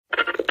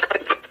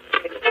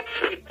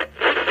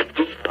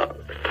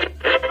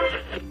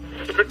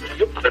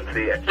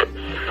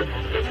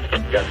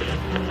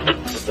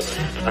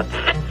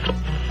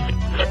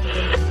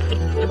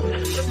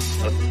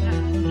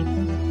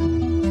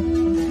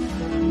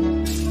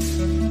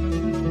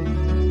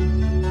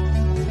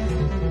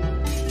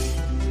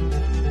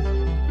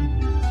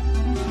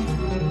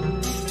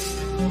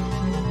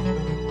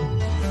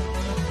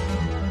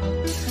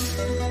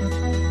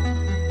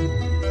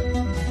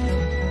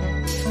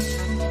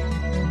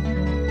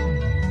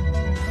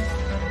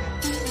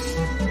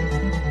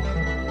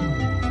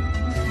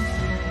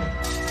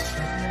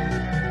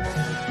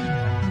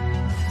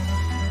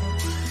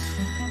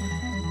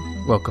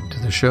Welcome to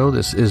the show.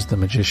 This is the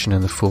Magician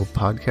and the Fool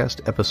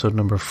podcast, episode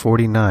number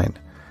 49.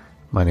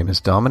 My name is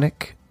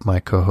Dominic. My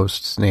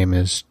co-host's name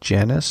is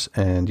Janice,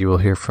 and you will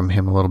hear from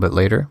him a little bit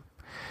later.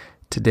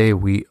 Today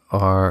we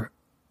are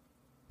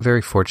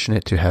very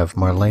fortunate to have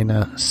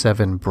Marlene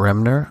Seven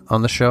Bremner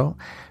on the show.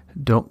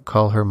 Don't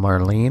call her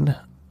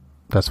Marlene.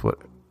 That's what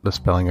the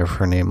spelling of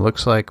her name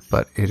looks like,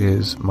 but it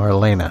is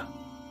Marlene.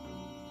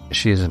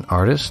 She is an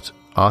artist,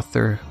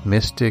 author,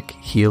 mystic,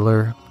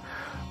 healer.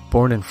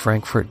 Born in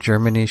Frankfurt,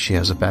 Germany, she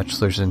has a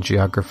bachelor's in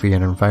geography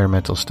and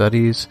environmental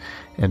studies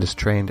and is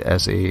trained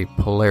as a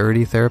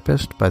polarity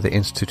therapist by the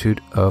Institute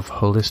of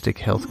Holistic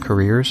Health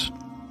Careers.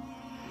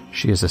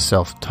 She is a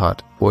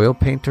self-taught oil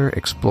painter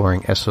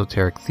exploring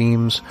esoteric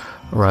themes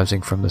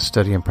arising from the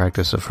study and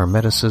practice of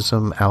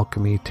Hermeticism,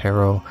 alchemy,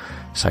 tarot,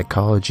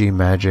 psychology,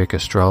 magic,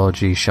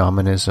 astrology,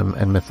 shamanism,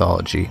 and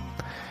mythology.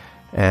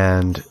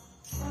 And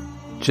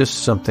just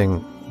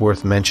something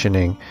worth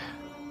mentioning,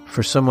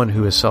 for someone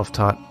who is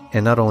self-taught,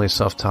 and not only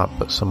self-taught,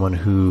 but someone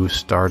who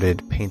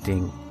started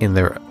painting in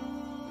their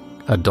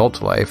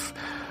adult life,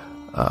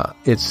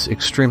 it's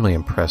extremely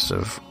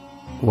impressive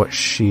what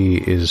she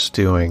is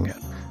doing.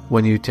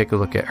 When you take a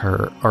look at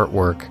her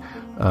artwork,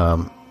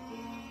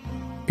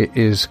 it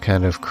is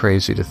kind of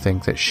crazy to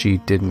think that she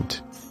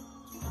didn't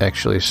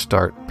actually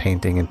start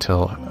painting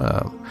until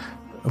a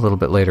little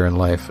bit later in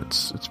life.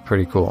 It's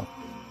pretty cool.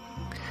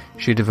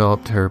 She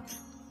developed her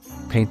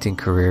painting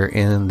career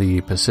in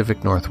the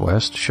Pacific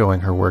Northwest, showing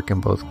her work in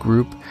both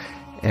group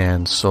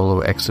and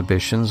solo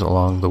exhibitions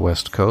along the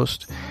West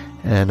Coast,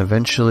 and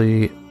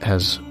eventually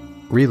has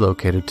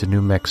relocated to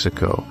New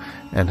Mexico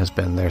and has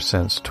been there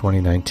since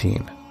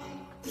 2019.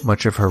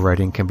 Much of her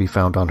writing can be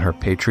found on her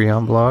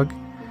Patreon blog,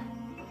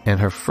 and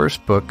her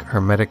first book,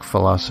 Hermetic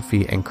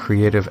Philosophy and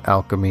Creative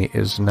Alchemy,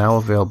 is now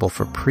available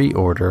for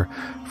pre-order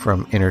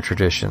from Inner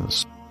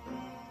Traditions.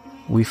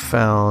 We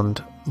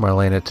found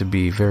Marlene to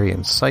be very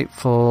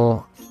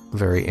insightful,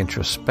 very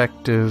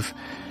introspective,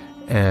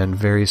 and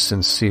very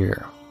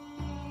sincere.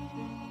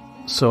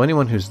 So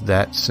anyone who's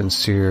that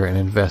sincere and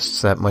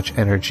invests that much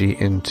energy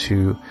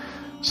into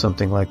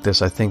something like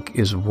this, I think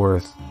is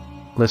worth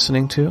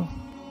listening to.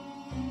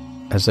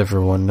 As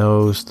everyone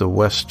knows, the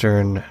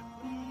Western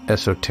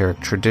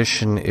esoteric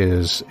tradition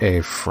is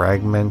a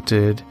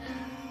fragmented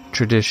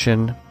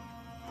tradition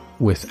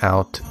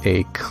without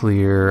a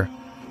clear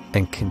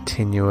and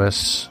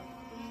continuous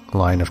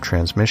line of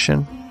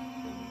transmission.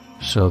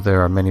 So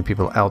there are many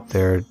people out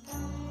there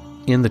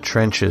in the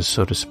trenches,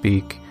 so to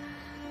speak,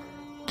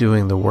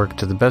 doing the work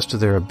to the best of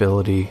their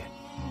ability,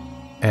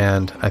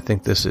 and I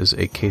think this is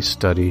a case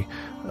study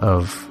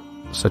of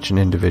such an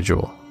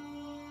individual.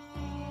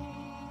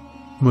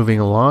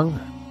 Moving along,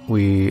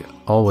 we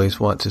always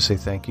want to say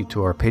thank you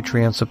to our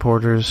Patreon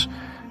supporters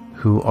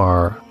who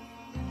are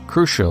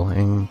crucial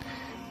in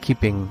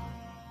keeping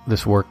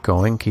this work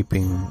going,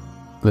 keeping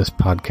this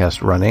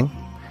podcast running.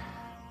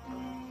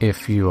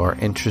 If you are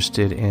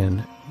interested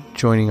in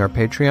joining our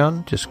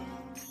Patreon, just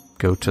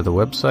go to the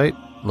website,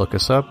 look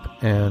us up,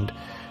 and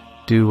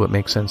do what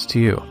makes sense to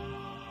you.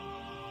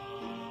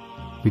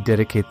 We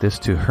dedicate this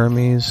to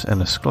Hermes and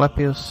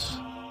Asclepius,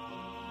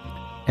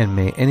 and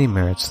may any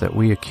merits that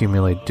we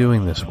accumulate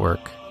doing this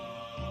work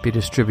be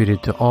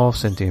distributed to all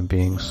sentient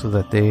beings so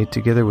that they,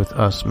 together with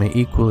us, may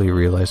equally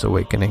realize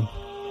awakening.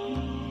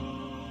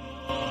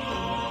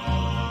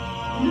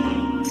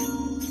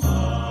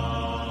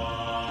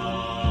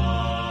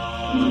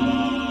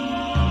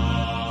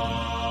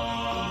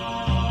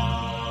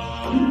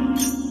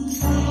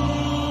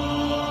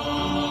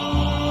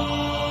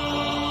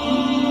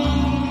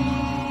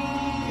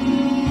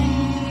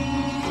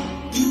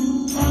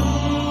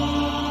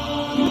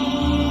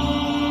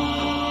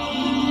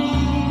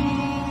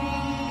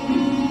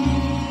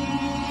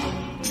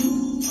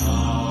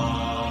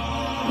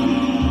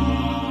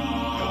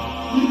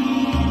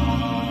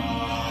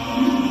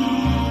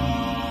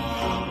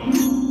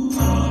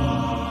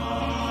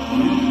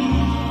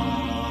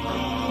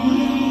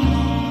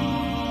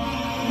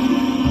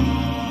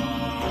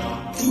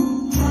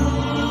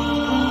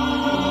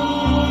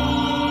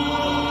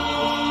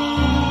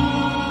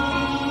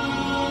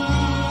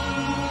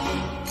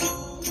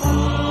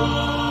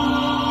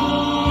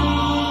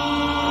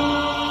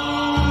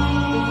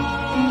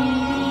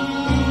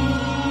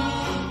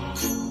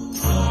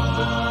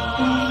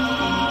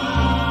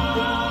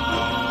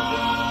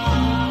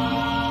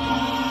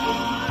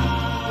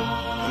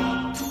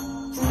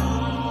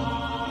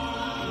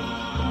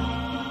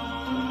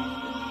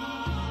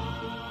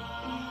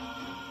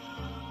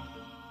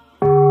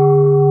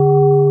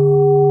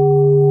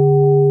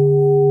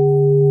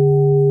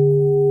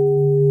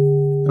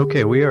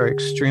 Okay, we are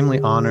extremely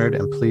honored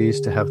and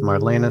pleased to have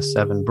Marlene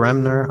Seven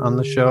Bremner on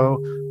the show,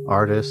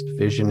 artist,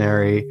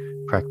 visionary,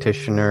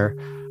 practitioner.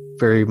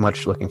 Very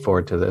much looking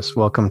forward to this.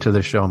 Welcome to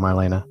the show,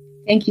 Marlene.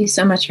 Thank you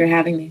so much for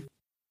having me.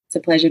 It's a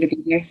pleasure to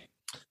be here.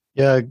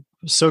 Yeah,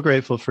 so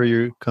grateful for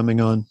you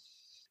coming on.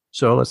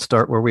 So let's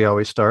start where we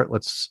always start.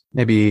 Let's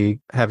maybe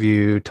have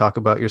you talk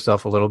about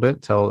yourself a little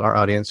bit, tell our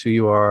audience who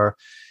you are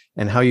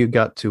and how you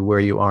got to where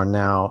you are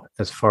now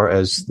as far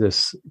as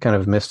this kind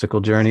of mystical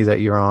journey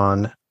that you're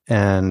on.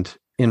 And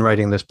in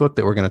writing this book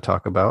that we're going to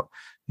talk about,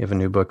 you have a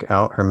new book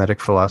out, Hermetic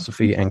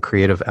Philosophy and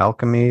Creative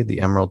Alchemy, the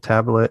Emerald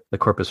Tablet, the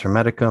Corpus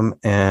Hermeticum,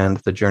 and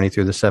the Journey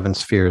Through the Seven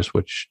Spheres,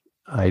 which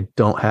I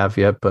don't have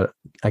yet, but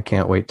I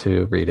can't wait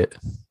to read it.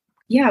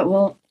 Yeah,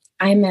 well,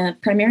 I'm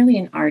primarily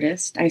an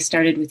artist. I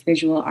started with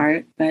visual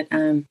art, but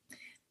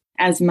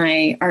as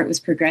my art was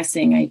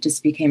progressing, I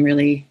just became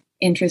really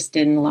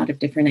interested in a lot of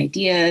different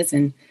ideas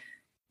and,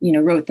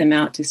 wrote them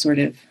out to sort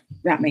of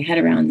wrap my head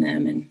around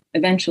them. And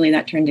eventually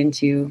that turned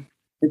into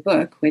the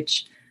book,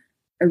 which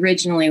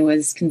originally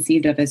was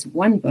conceived of as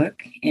one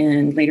book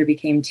and later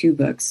became two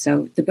books.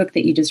 So the book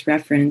that you just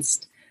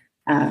referenced,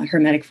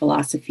 Hermetic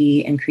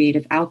Philosophy and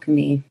Creative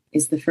Alchemy,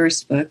 is the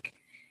first book.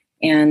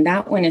 And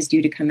that one is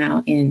due to come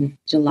out in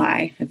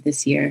July of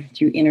this year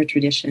through Inner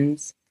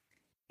Traditions.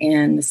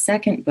 And the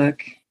second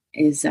book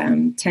is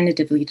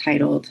tentatively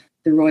titled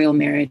The Royal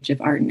Marriage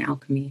of Art and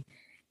Alchemy.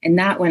 And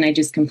that one I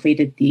just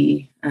completed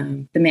the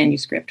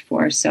manuscript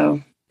for.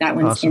 So that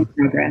one's awesome. In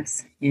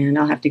progress. And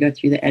I'll have to go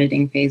through the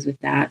editing phase with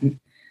that. And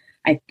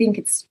I think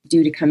it's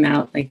due to come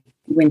out like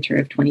winter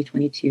of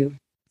 2022.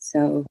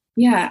 So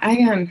yeah,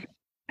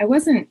 I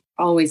wasn't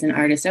always an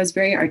artist. I was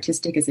very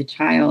artistic as a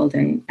child.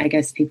 And I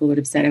guess people would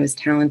have said I was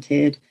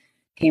talented.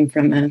 Came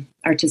from an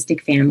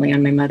artistic family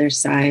on my mother's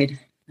side,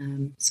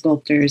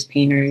 sculptors,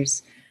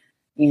 painters.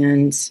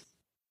 And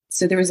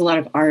so there was a lot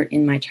of art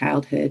in my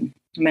childhood.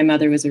 My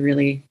mother was a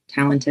really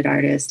talented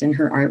artist and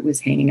her art was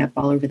hanging up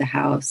all over the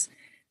house.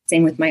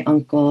 Same with my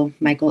uncle,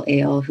 Michael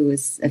Ale, who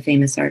was a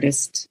famous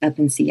artist up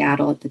in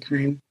Seattle at the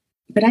time.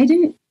 But I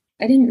didn't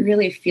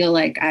really feel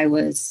like I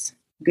was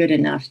good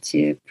enough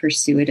to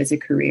pursue it as a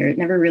career. It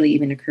never really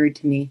even occurred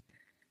to me.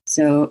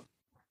 So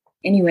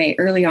anyway,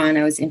 early on,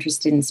 I was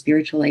interested in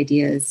spiritual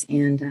ideas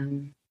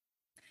and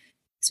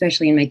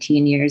especially in my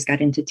teen years,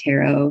 got into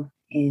tarot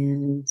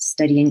and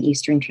studying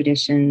Eastern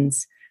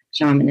traditions,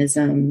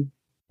 shamanism,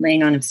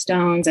 laying on of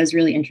stones. I was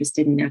really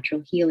interested in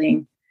natural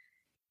healing.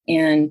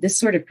 And this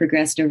sort of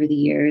progressed over the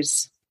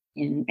years.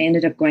 And I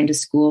ended up going to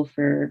school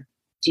for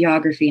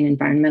geography and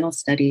environmental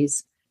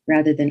studies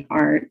rather than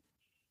art.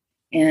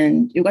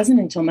 And it wasn't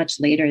until much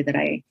later that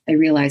I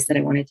realized that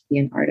I wanted to be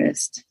an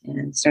artist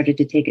and started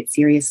to take it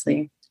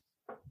seriously.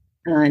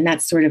 And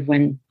that's sort of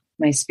when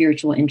my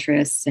spiritual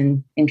interests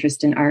and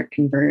interest in art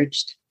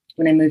converged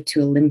when I moved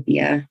to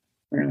Olympia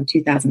around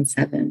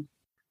 2007.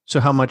 So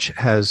how much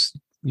has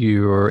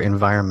your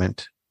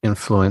environment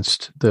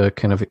influenced the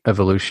kind of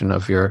evolution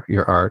of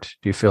your art?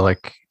 Do you feel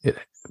like it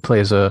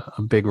plays a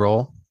big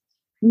role?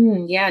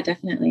 Yeah,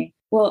 definitely.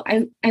 Well,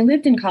 I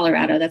lived in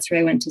Colorado. That's where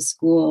I went to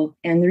school.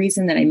 And the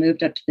reason that I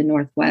moved up to the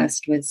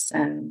Northwest was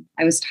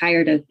I was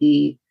tired of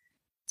the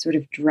sort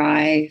of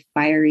dry,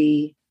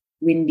 fiery,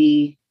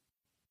 windy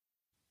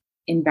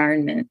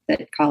environment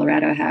that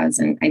Colorado has.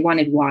 And I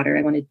wanted water.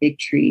 I wanted big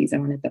trees. I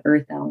wanted the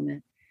earth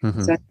element.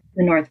 Mm-hmm. So I went to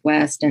the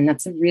Northwest, and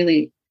that's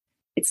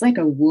it's like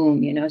a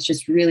womb, it's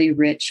just really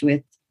rich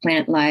with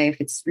plant life.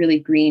 It's really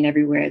green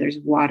everywhere. There's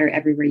water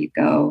everywhere you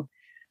go.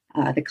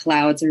 The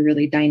clouds are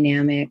really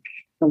dynamic.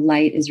 The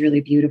light is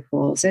really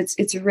beautiful. So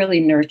it's a really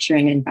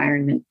nurturing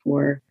environment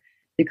for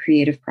the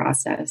creative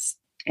process.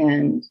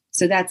 And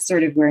so that's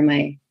sort of where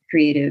my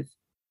creative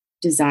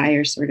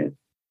desire sort of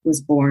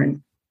was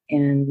born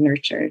and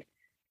nurtured.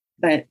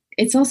 But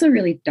it's also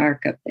really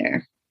dark up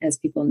there, as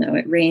people know.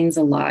 It rains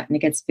a lot and it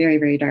gets very,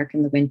 very dark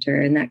in the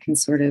winter. And that can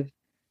sort of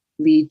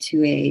lead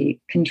to a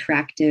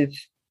contractive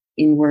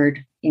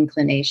inward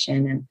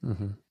inclination. And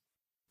mm-hmm.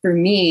 for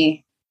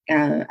me,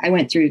 I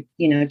went through,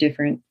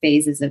 different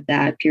phases of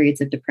that,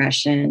 periods of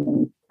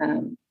depression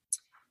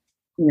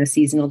and,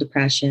 seasonal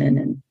depression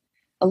and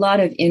a lot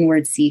of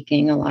inward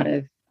seeking, a lot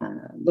of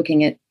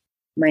looking at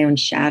my own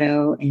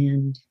shadow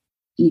and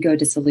ego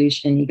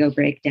dissolution, ego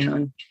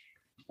breakdown.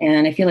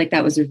 And I feel like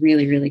that was a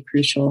really, really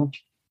crucial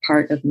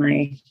part of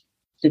my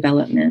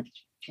development.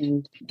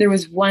 And there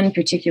was one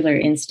particular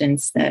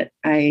instance that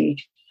I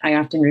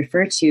often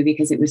refer to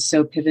because it was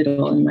so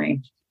pivotal in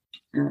my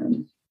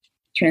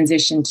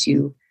transition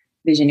to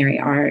visionary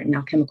art and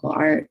alchemical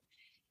art.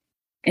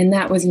 And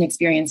that was an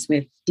experience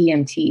with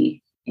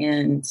DMT.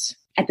 And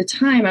at the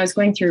time, I was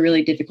going through a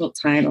really difficult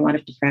time, a lot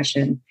of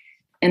depression.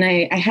 And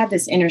I had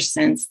this inner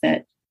sense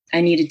that I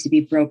needed to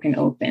be broken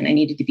open. I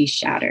needed to be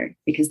shattered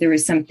because there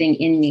was something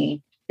in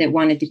me that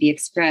wanted to be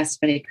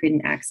expressed, but I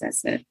couldn't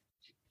access it.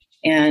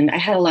 And I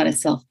had a lot of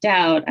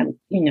self-doubt,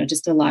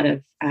 just a lot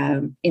of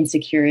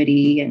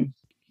insecurity. And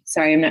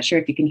sorry, I'm not sure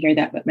if you can hear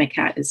that, but my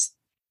cat is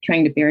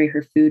trying to bury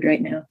her food right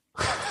now.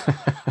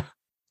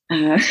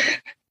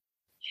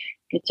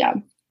 Good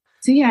job.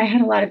 So yeah, I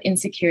had a lot of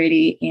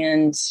insecurity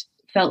and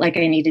felt like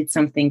I needed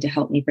something to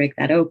help me break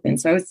that open.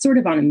 So I was sort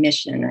of on a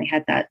mission. I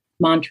had that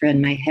mantra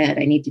in my head,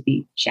 I need to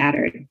be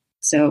shattered.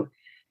 So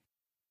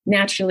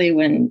naturally,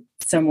 when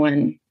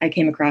I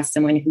came across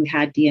someone who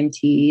had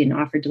DMT and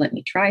offered to let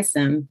me try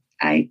some,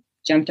 I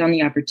jumped on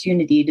the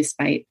opportunity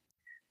despite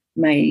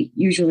my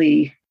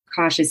usually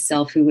cautious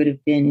self who would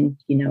have been,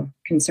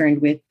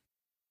 concerned with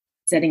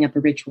setting up a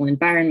ritual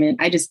environment.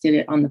 I just did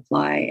it on the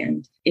fly,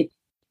 and it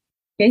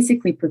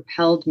basically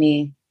propelled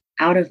me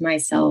out of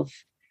myself.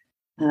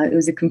 It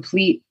was a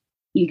complete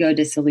ego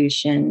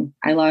dissolution.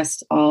 I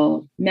lost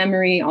all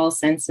memory, all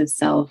sense of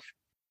self.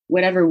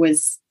 Whatever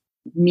was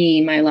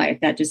me, my life,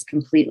 that just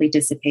completely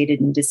dissipated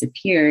and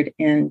disappeared.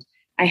 And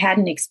I had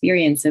an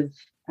experience of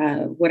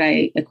what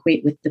I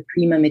equate with the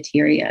prima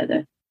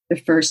materia, the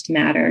first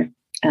matter,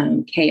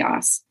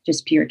 chaos,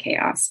 just pure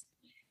chaos.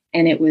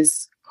 And it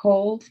was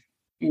cold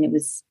and it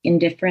was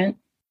indifferent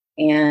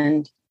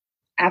and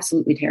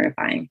absolutely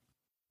terrifying.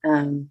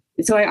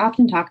 So I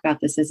often talk about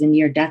this as a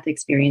near-death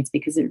experience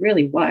because it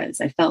really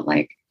was. I felt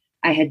like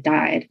I had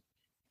died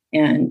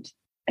and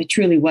I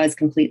truly was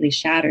completely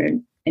shattered.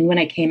 And when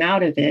I came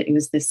out of it, it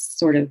was this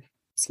sort of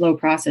slow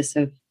process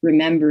of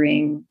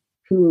remembering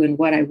who and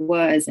what I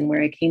was and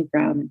where I came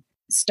from.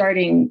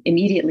 Starting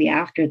immediately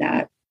after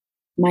that,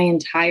 my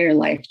entire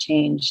life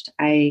changed.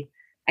 I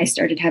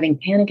started having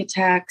panic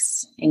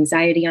attacks,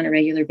 anxiety on a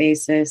regular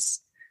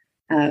basis,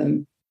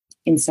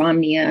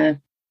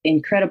 insomnia,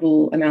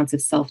 incredible amounts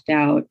of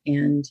self-doubt,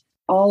 and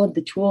all of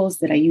the tools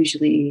that I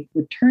usually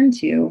would turn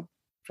to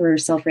for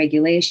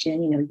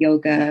self-regulation,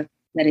 yoga,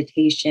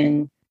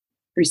 meditation,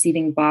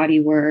 receiving body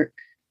work,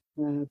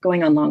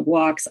 going on long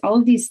walks, all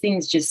of these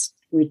things just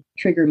would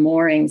trigger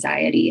more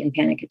anxiety and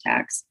panic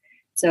attacks.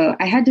 So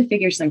I had to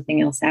figure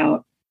something else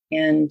out.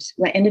 And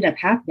what ended up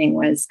happening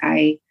was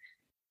I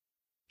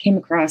came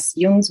across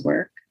Jung's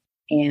work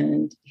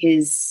and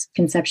his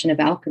conception of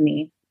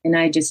alchemy. And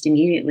I just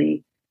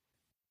immediately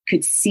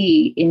could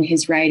see in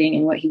his writing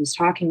and what he was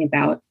talking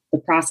about the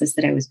process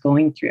that I was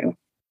going through,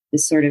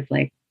 this sort of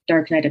like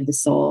dark night of the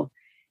soul.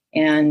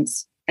 And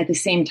at the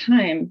same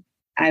time,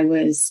 I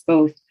was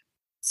both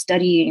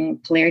studying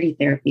polarity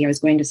therapy. I was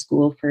going to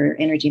school for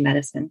energy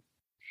medicine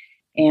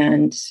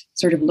and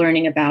sort of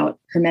learning about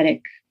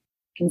Hermetic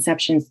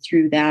conceptions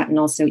through that, and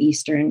also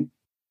Eastern,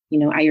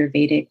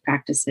 Ayurvedic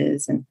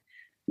practices, and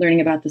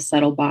learning about the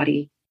subtle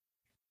body.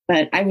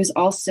 But I was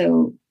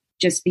also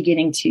just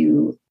beginning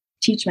to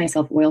teach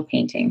myself oil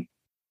painting.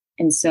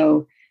 And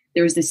so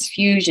there was this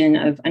fusion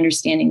of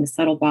understanding the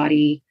subtle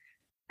body,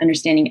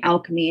 understanding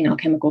alchemy and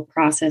alchemical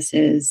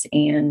processes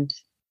and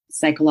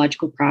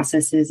psychological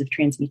processes of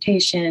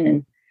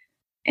transmutation,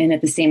 and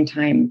at the same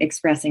time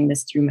expressing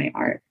this through my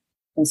art.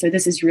 And so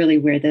this is really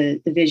where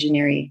the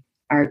visionary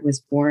art was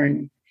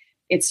born.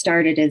 It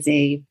started as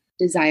a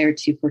desire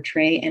to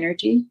portray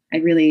energy. I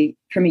really,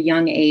 from a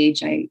young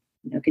age, I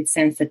could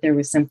sense that there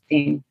was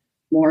something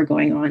more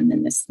going on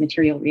than this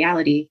material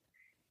reality.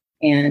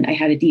 And I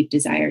had a deep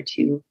desire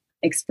to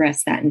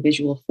express that in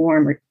visual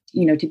form, or,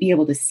 to be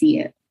able to see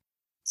it.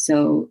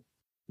 So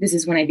this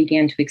is when I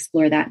began to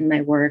explore that in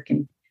my work.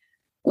 And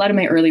a lot of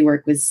my early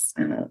work was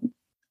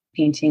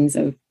paintings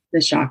of the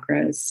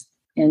chakras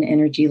and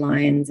energy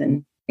lines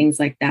and things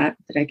like that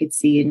I could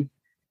see in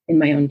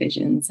my own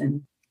visions.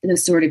 And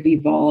this sort of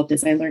evolved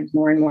as I learned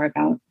more and more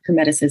about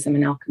Hermeticism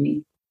and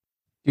alchemy.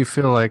 Do you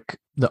feel like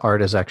the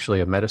art is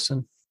actually a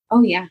medicine?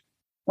 Oh, yeah.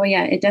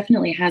 It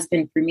definitely has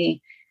been for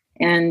me.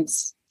 And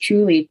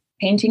truly,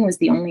 painting was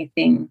the only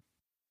thing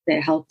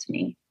that helped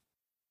me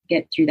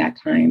get through that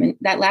time. And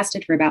that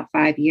lasted for about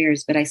 5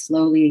 years, but I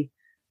slowly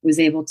was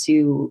able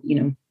to,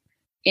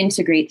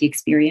 integrate the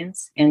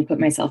experience and put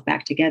myself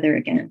back together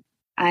again.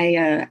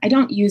 I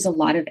don't use a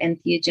lot of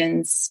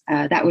entheogens.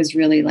 That was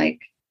really like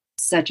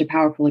such a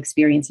powerful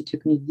experience. It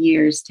took me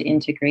years to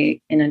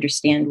integrate and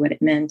understand what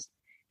it meant.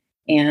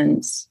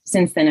 And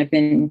since then, I've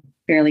been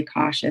fairly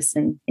cautious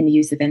in the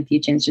use of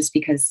entheogens, just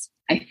because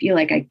I feel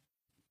like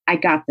I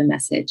got the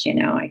message.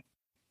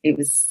 It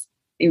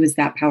was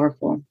that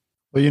powerful.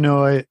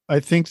 Well, I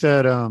think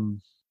that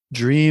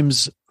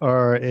dreams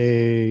are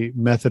a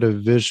method of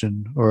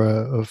vision or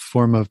a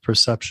form of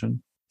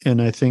perception.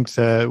 And I think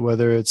that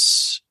whether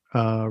it's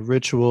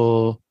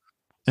ritual,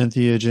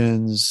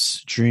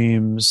 entheogens,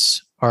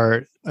 dreams,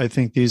 art, I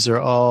think these are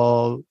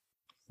all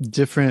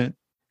different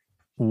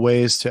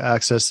ways to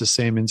access the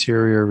same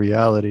interior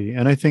reality.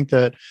 And I think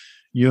that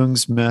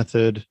Jung's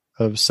method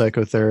of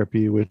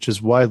psychotherapy, which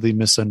is widely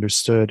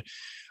misunderstood,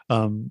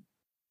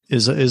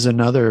 is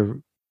another,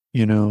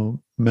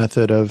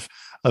 method of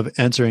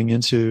entering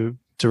into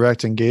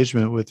direct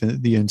engagement with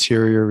the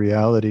interior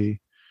reality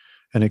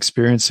and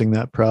experiencing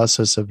that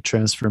process of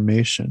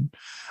transformation.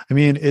 I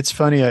mean, it's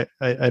funny.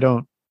 I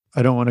don't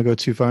want to go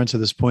too far into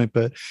this point,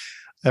 but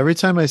every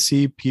time I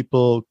see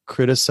people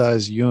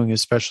criticize Jung,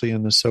 especially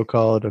in the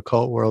so-called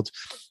occult world,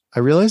 I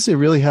realize they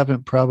really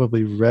haven't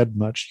probably read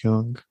much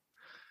Jung.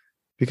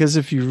 Because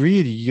if you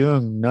read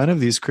Jung, none of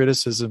these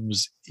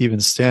criticisms even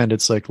stand.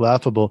 It's like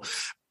laughable.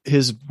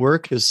 His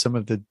work is some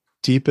of the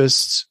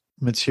deepest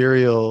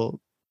material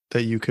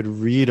that you could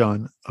read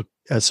on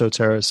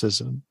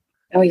esotericism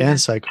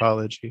and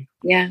psychology.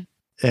 Yeah.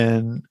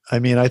 And I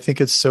mean, I think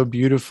it's so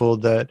beautiful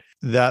that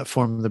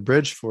formed the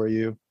bridge for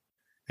you.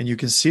 And you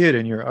can see it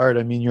in your art.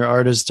 I mean, your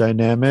art is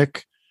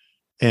dynamic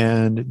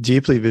and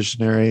deeply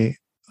visionary.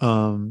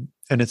 And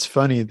it's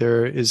funny,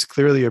 there is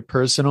clearly a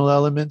personal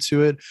element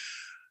to it,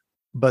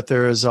 but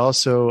there is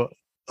also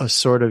a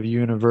sort of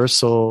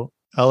universal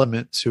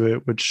element to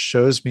it, which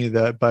shows me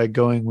that by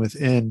going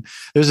within,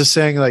 there's a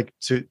saying like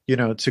to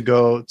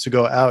go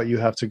out, you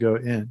have to go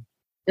in.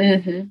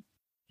 Mm-hmm.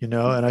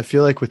 And I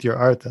feel like with your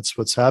art, that's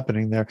what's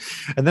happening there.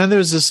 And then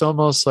there's this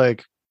almost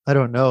like, I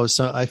don't know,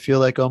 so I feel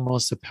like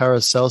almost a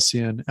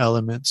Paracelsian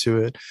element to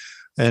it.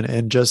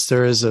 And just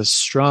there is a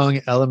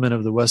strong element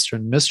of the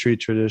Western mystery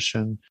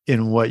tradition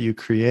in what you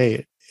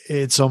create.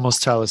 It's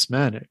almost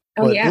talismanic.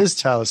 What is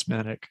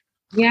talismanic?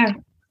 Yeah.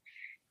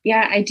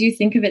 Yeah, I do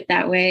think of it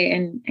that way.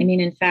 And I mean,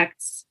 in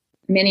fact,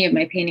 many of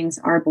my paintings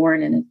are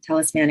born in a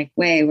talismanic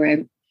way where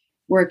I'm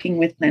working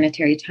with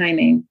planetary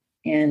timing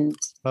and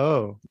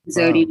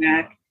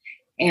zodiac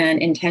and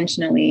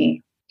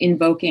intentionally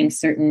invoking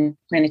certain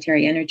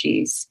planetary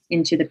energies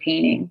into the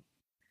painting.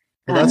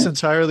 Well, that's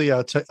entirely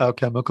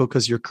alchemical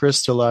because you're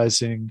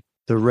crystallizing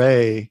the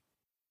ray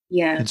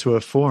into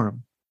a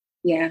form.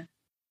 Yeah.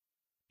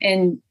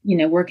 And,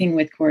 working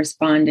with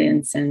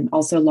correspondence and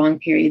also long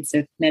periods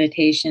of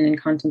meditation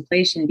and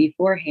contemplation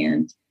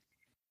beforehand.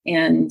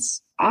 And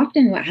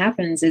often what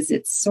happens is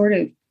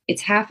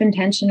it's half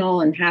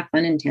intentional and half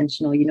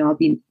unintentional. I'll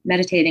be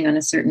meditating on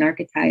a certain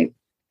archetype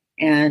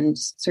and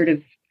sort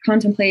of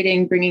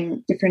contemplating,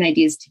 bringing different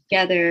ideas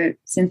together,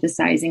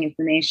 synthesizing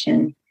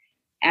information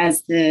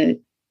as the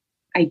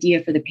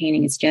idea for the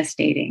painting is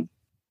gestating.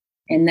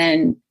 And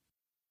then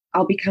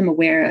I'll become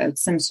aware of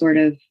some sort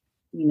of,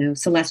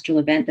 celestial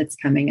event that's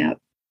coming up,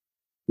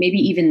 maybe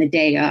even the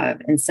day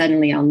of, and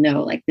suddenly I'll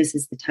know like this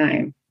is the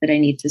time that I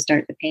need to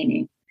start the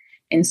painting.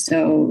 And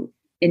so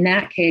in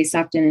that case,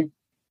 often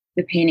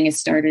the painting is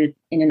started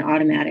in an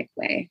automatic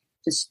way,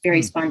 just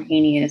very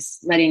spontaneous,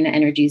 letting the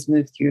energies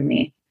move through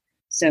me.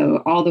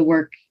 So all the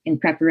work in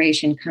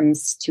preparation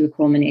comes to a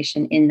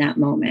culmination in that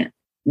moment.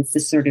 It's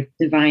this sort of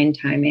divine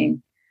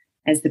timing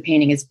as the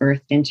painting is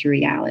birthed into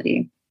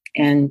reality.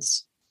 And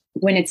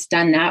when it's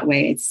done that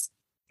way,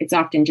 it's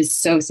often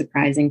just so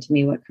surprising to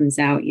me what comes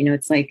out.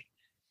 It's like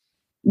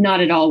not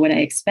at all what I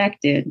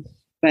expected,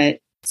 but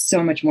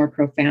so much more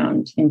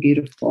profound and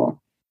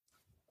beautiful.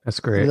 That's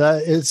great.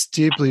 It's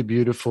deeply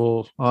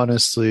beautiful.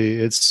 Honestly,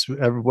 it's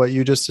what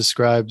you just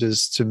described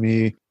is to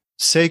me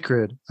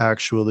sacred,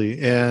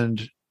 actually.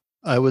 And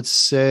I would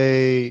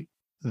say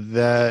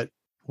that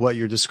what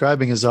you're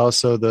describing is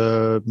also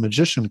the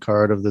magician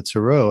card of the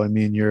tarot. I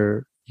mean,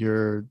 you're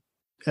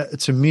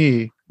to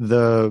me,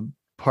 the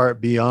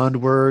part beyond the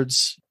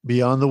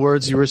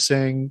words you were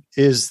saying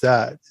is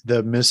that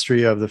the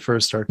mystery of the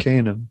first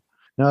arcanum.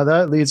 Now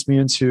that leads me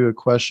into a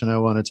question I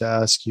wanted to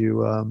ask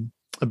you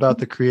about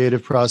the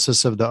creative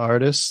process of the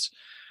artist.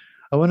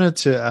 I wanted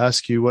to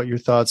ask you what your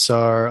thoughts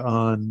are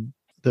on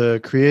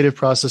the creative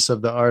process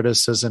of the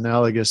artist as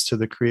analogous to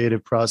the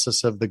creative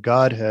process of the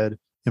Godhead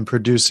in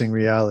producing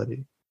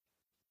reality.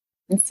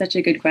 It's such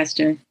a good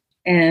question.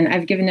 And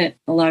I've given it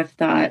a lot of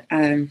thought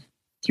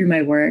through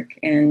my work.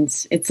 And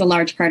it's a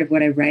large part of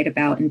what I write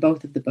about in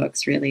both of the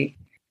books, really.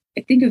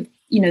 I think of,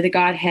 the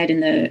Godhead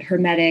in the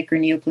Hermetic or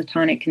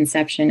Neoplatonic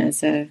conception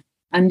as a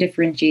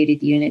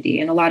undifferentiated unity.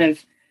 And a lot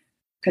of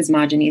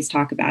cosmogonies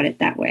talk about it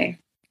that way.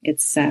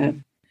 It's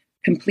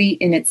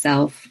complete in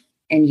itself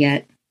and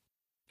yet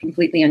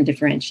completely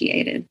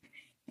undifferentiated.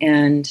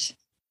 And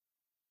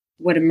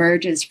what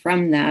emerges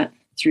from that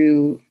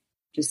through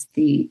just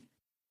the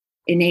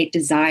innate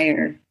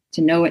desire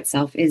to know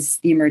itself is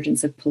the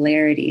emergence of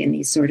polarity and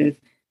these sort of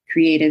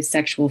creative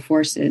sexual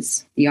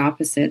forces, the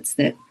opposites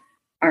that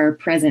are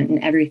present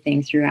in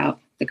everything throughout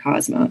the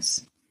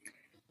cosmos.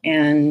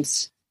 And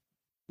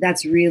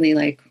that's really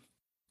like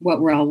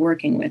what we're all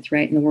working with,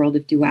 right? In the world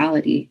of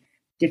duality,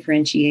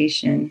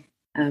 differentiation,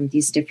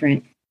 these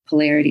different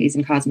polarities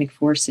and cosmic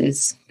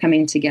forces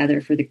coming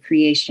together for the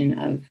creation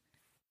of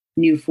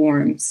new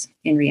forms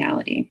in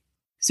reality.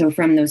 So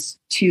from those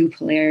two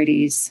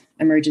polarities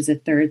emerges a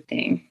third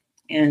thing.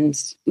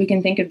 And we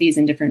can think of these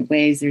in different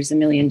ways. There's a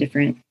million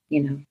different,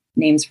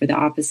 names for the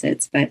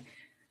opposites. But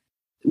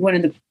one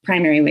of the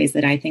primary ways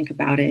that I think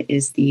about it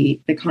is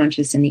the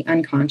conscious and the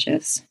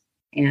unconscious,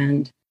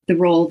 and the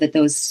role that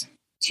those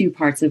two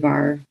parts of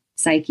our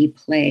psyche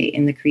play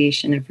in the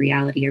creation of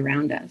reality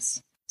around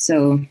us.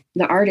 So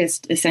the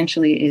artist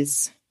essentially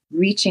is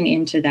reaching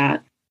into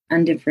that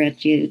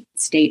undifferentiated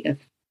state of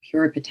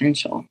pure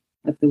potential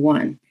of the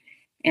one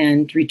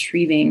and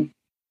retrieving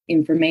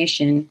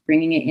information,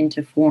 bringing it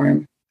into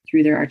form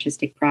through their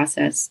artistic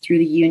process, through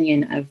the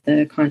union of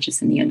the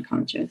conscious and the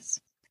unconscious.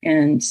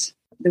 And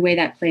the way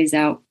that plays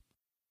out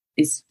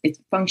is it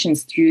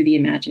functions through the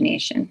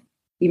imagination.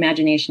 The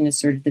imagination is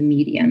sort of the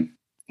medium.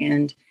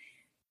 And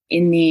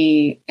in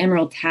the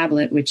Emerald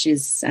Tablet, which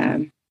is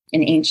an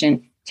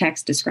ancient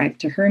text ascribed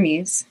to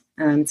Hermes,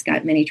 It's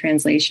got many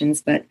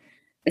translations, but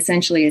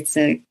essentially it's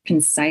a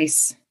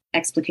concise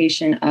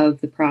explication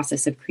of the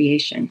process of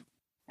creation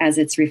as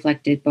it's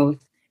reflected both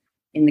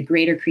in the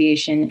greater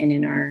creation and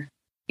in our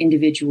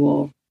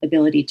individual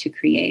ability to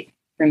create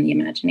from the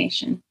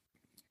imagination.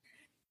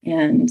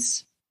 And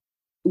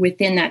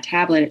within that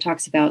tablet, it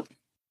talks about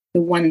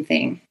the one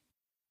thing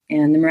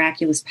and the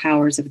miraculous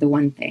powers of the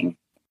one thing.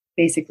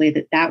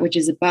 Basically, that which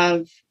is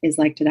above is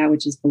like to that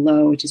which is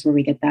below, which is where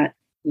we get that,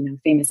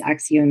 famous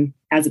axiom,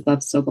 as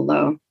above, so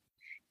below.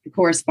 The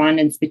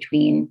correspondence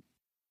between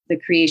the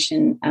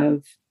creation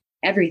of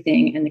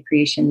everything and the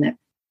creation that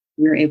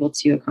we're able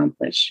to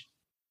accomplish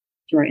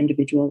through our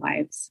individual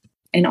lives.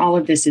 And all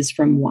of this is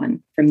from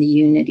the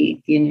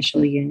unity, the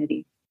initial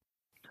unity.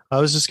 I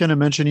was just going to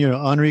mention,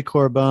 Henri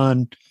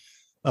Corbin,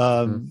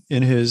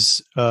 in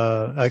his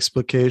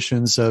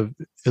explications of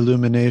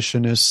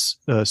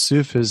Illuminationist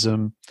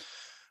Sufism,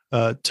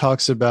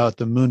 talks about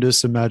the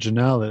mundus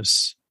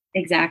imaginalis.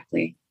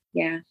 Exactly.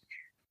 Yeah.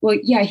 Well,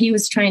 yeah, he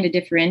was trying to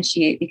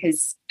differentiate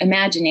because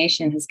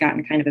imagination has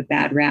gotten kind of a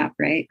bad rap,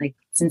 right? Like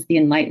since the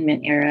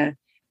Enlightenment era,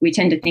 we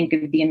tend to think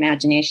of the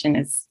imagination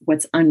as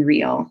what's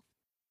unreal,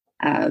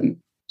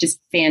 just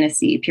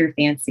fantasy, pure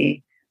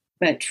fancy.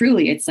 But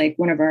truly, it's like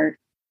one of our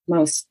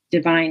most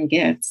divine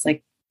gifts.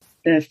 Like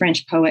the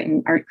French poet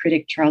and art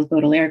critic Charles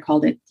Baudelaire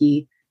called it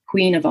the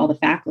queen of all the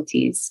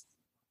faculties,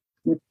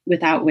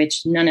 without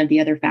which none of the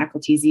other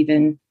faculties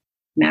even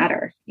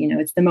matter.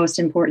 It's the most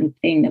important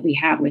thing that we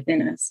have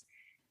within us.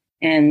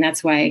 And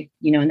that's why,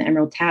 in the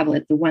Emerald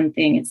Tablet, the one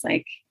thing, it's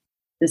like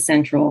the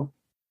central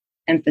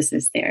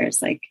emphasis there.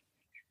 It's like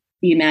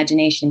the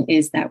imagination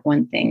is that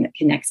one thing that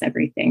connects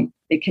everything.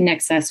 It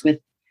connects us with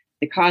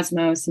the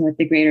cosmos and with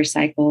the greater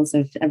cycles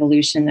of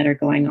evolution that are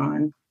going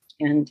on.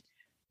 And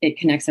it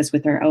connects us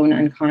with our own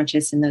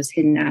unconscious and those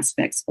hidden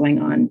aspects going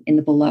on in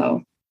the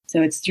below.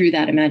 So it's through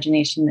that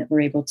imagination that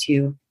we're able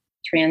to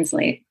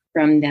translate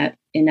from that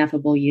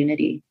ineffable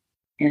unity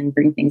and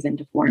bring things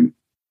into form.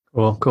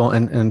 Cool.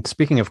 And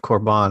speaking of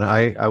Corban,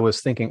 I was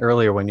thinking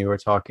earlier when you were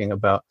talking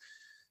about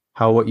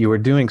how what you were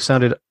doing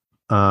sounded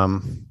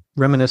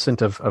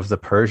reminiscent of the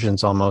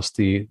Persians, almost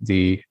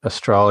the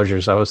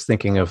astrologers. I was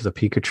thinking of the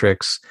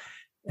Picatrix,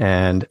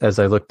 and as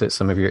I looked at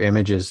some of your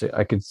images,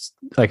 I could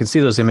see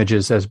those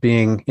images as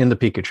being in the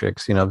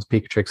Picatrix. The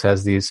Picatrix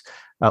has these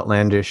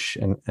outlandish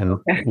and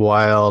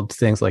wild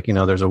things like,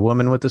 there's a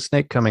woman with a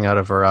snake coming out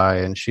of her eye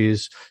and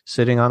she's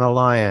sitting on a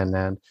lion.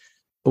 And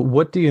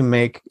what do you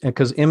make,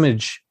 because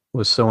image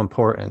was so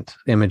important,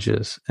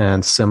 images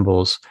and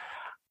symbols,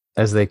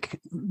 as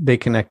they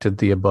connected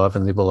the above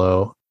and the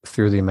below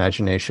through the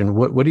imagination.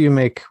 What do you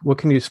make, what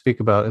can you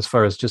speak about as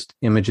far as just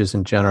images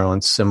in general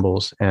and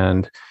symbols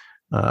and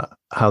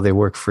how they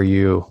work for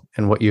you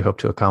and what you hope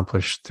to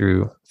accomplish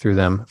through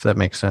them, if that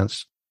makes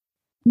sense?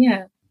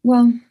 Yeah,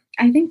 well,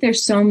 I think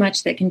there's so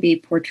much that can be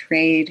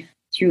portrayed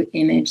through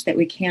image that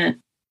we can't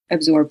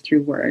absorb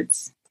through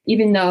words,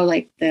 even though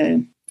like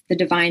the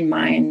divine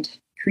mind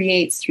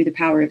creates through the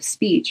power of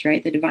speech,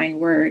 right? The divine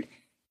word,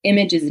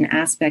 image is an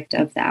aspect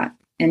of that.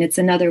 And it's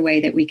another way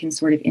that we can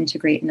sort of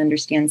integrate and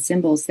understand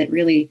symbols that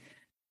really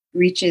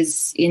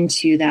reaches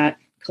into that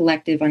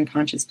collective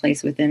unconscious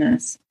place within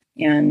us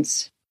and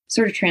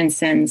sort of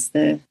transcends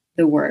the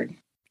word.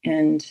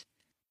 And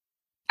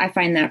I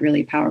find that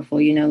really powerful.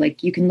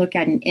 Like you can look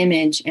at an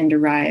image and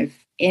derive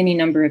any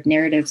number of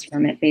narratives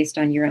from it based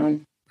on your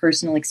own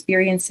personal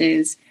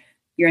experiences,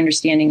 your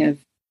understanding of,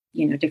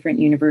 different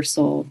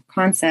universal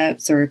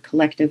concepts or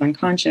collective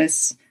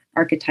unconscious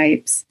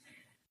archetypes.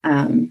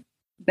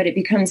 But it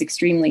becomes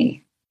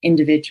extremely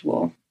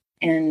individual,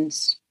 and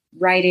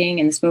writing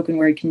and the spoken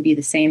word can be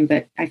the same,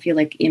 but I feel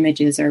like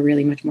images are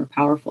really much more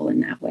powerful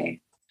in that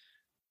way.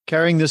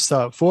 Carrying this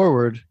thought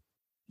forward,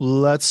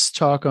 let's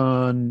talk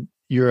on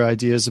your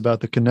ideas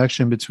about the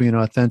connection between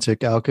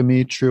authentic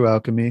alchemy, true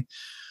alchemy,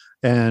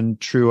 and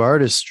true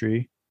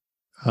artistry.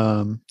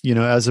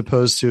 As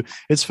opposed to,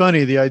 it's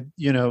funny,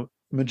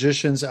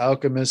 magicians,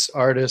 alchemists,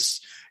 artists,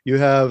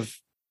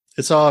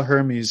 it's all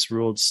Hermes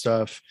ruled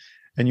stuff.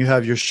 And you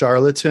have your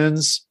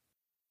charlatans,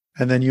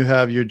 and then you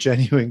have your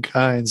genuine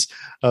kinds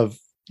of,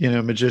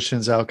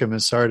 magicians,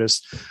 alchemists,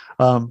 artists.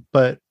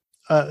 But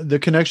the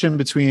connection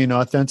between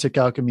authentic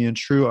alchemy and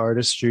true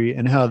artistry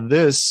and how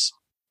this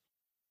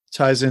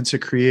ties into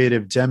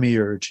creative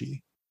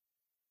demiurgy.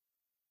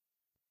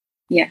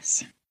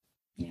 Yes.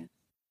 Yeah.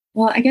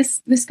 Well, I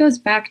guess this goes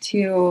back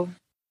to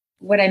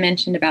what I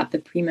mentioned about the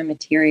prima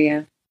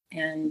materia,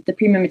 and the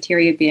prima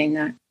materia being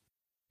that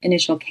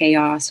initial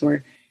chaos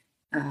or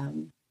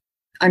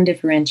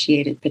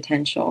undifferentiated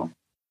potential,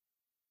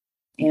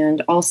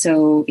 and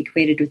also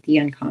equated with the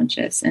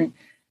unconscious. And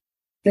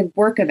the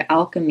work of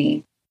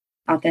alchemy,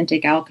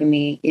 authentic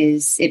alchemy,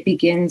 it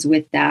begins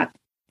with that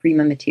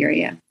prima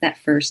materia, that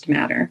first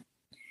matter,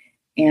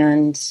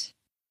 and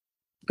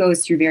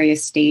goes through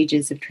various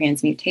stages of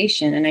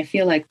transmutation. And I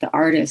feel like the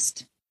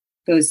artist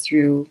goes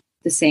through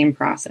the same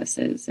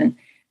processes. And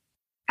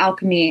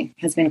alchemy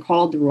has been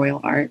called the royal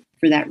art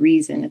for that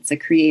reason. It's a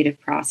creative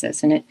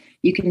process, and it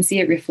you can see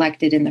it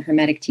reflected in the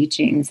Hermetic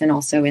teachings and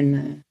also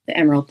in the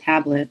Emerald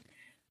Tablet.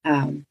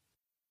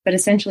 But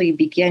essentially, you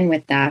begin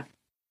with that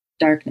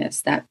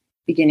darkness, that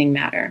beginning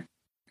matter.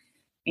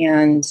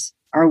 And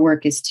our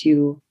work is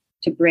to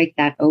break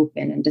that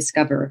open and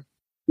discover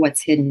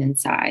what's hidden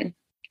inside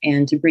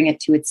and to bring it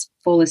to its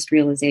fullest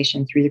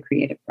realization through the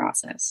creative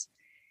process.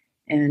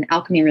 And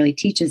alchemy really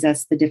teaches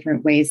us the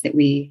different ways that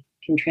we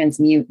can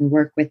transmute and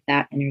work with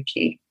that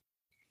energy.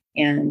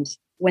 And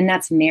when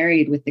that's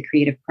married with the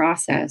creative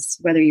process,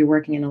 whether you're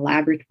working in a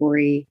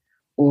laboratory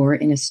or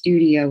in a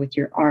studio with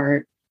your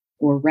art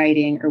or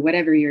writing or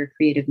whatever your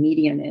creative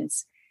medium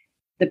is,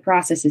 the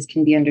processes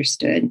can be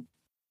understood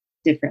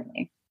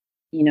differently.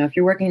 You know, if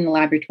you're working in the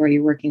laboratory,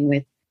 you're working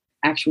with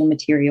actual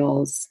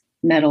materials,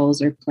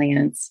 metals or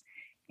plants,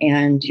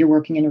 and you're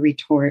working in a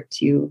retort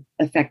to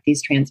affect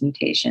these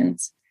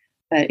transmutations.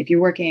 But if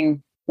you're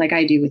working like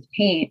I do with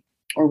paint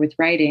or with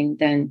writing,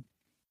 then,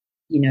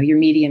 you know, your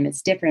medium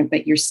is different,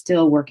 but you're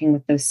still working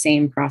with those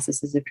same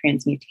processes of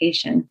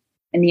transmutation.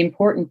 And the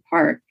important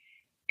part,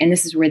 and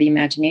this is where the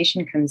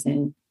imagination comes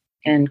in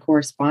and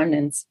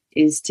correspondence,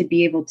 is to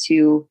be able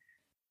to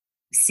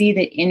see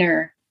the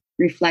inner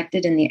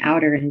reflected in the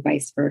outer and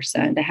vice versa,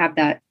 and to have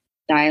that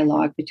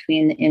dialogue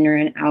between the inner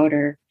and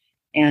outer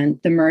and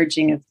the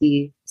merging of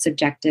the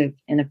subjective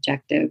and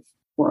objective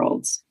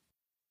worlds.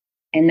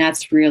 And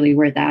that's really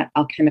where that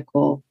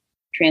alchemical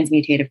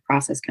transmutative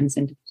process comes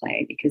into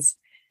play, because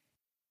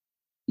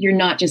you're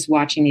not just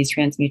watching these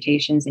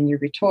transmutations in your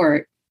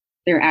retort,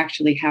 they're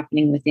actually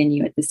happening within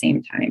you at the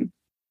same time.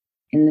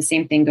 And the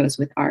same thing goes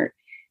with art.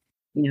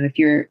 You know, if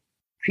you're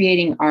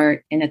creating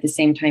art and at the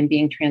same time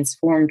being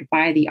transformed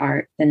by the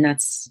art, then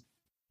that's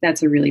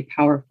a really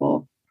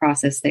powerful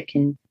process that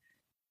can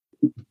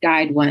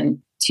guide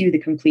one to the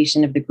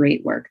completion of the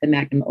great work, the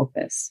magnum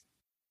opus.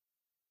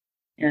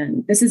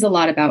 And this is a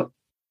lot about,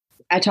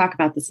 I talk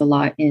about this a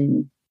lot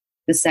in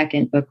the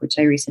second book, which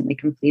I recently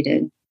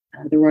completed,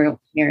 The Royal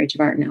Marriage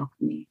of Art and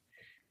Alchemy.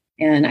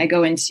 And I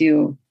go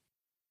into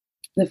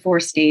the 4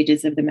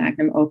 stages of the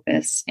magnum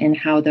opus and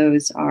how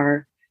those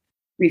are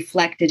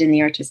reflected in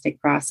the artistic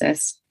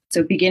process.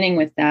 So beginning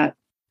with that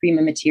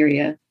prima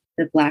materia,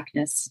 the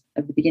blackness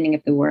of the beginning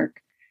of the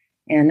work,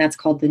 and that's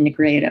called the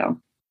nigredo,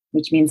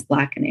 which means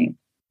blackening.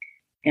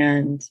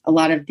 And a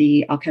lot of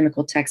the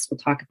alchemical texts will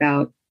talk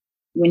about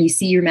when you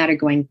see your matter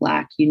going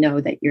black, you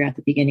know that you're at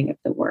the beginning of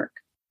the work.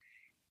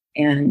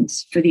 And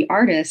for the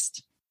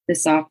artist,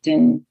 this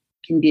often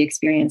can be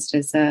experienced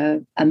as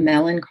a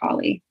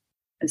melancholy,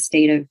 a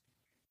state of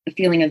a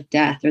feeling of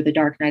death or the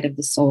dark night of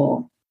the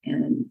soul,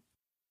 and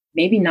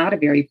maybe not a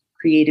very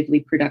creatively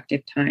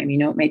productive time. You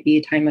know, it might be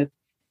a time of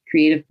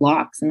creative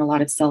blocks and a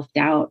lot of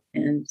self-doubt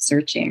and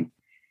searching.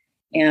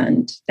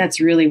 And that's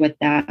really what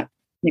that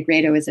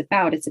nigredo is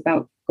about. It's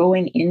about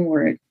going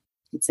inward.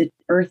 It's an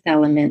earth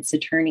element,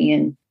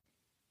 Saturnian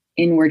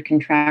inward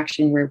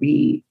contraction, where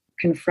we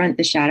confront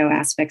the shadow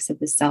aspects of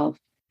the self,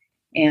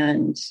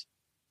 and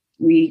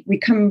we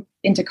come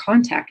into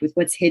contact with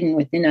what's hidden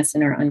within us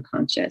in our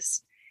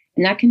unconscious.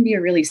 And that can be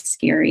a really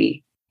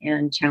scary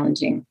and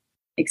challenging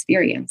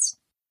experience.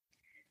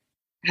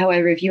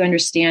 However, if you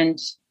understand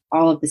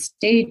all of the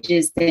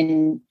stages,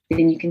 then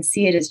you can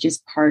see it as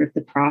just part of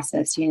the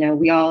process. You know,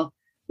 we all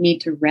need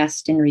to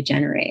rest and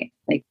regenerate.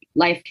 Like,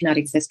 life cannot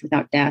exist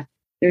without death.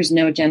 There's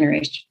no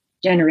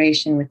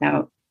generation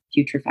without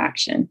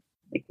putrefaction.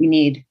 Like, we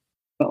need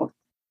both.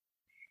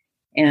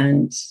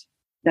 And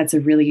that's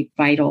a really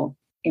vital,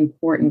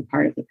 important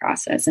part of the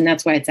process. And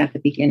that's why it's at the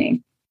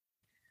beginning.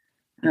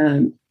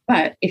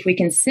 But if we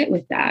can sit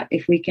with that,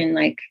 if we can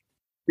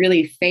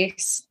really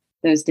face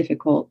those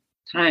difficult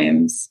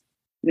times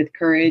with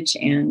courage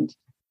and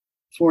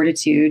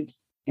fortitude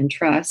and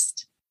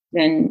trust,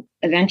 then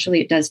eventually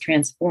it does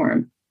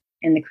transform,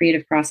 and the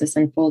creative process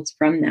unfolds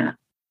from that,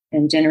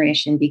 and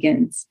generation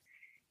begins.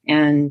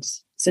 And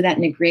so that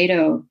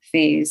nigredo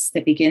phase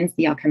that begins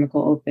the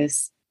alchemical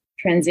opus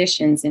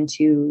transitions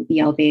into the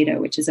albedo,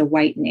 which is a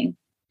whitening.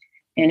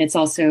 And it's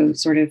also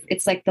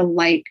it's like the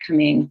light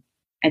coming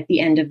at the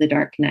end of the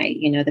dark night,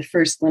 you know, the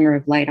first glimmer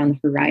of light on the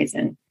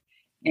horizon,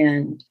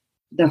 and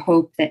the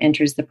hope that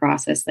enters the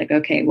process, like,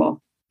 okay,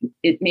 well,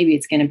 maybe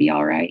it's going to be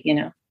all right, you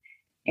know.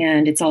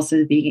 And it's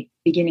also the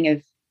beginning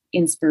of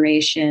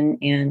inspiration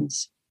and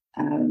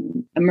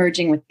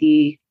emerging with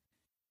the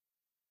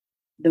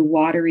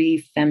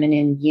watery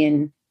feminine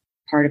yin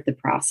part of the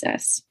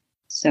process.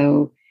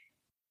 So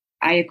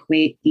I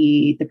equate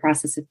the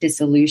process of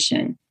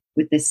dissolution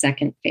with this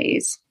second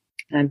phase,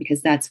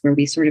 because that's where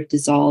we sort of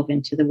dissolve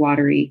into the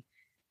watery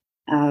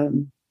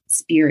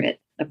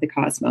spirit of the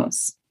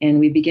cosmos, and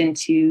we begin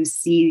to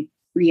see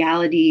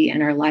reality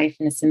and our life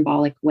in a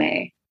symbolic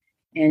way,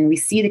 and we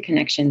see the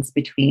connections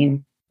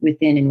between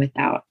within and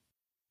without.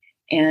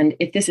 And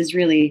if this is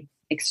really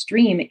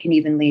extreme, it can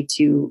even lead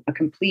to a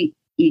complete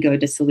ego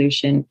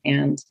dissolution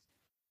and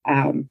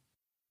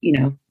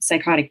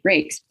psychotic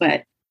breaks.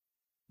 But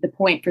the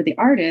point for the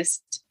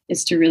artist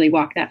is to really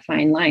walk that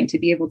fine line, to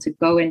be able to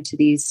go into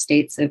these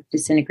states of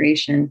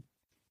disintegration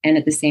and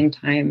at the same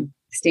time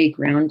stay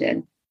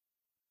grounded.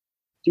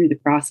 through the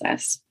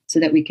process so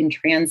that we can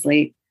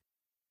translate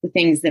the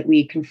things that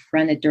we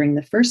confronted during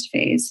the first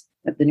phase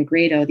of the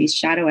Nigredo, these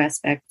shadow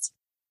aspects,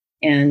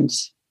 and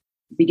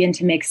begin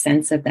to make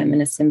sense of them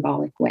in a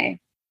symbolic way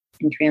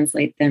and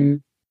translate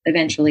them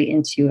eventually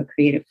into a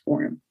creative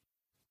form.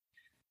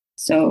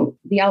 So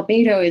the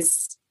albedo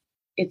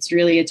it's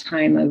really a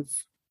time of,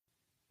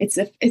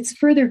 it's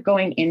further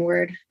going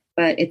inward,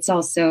 but it's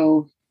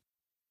also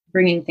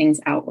bringing things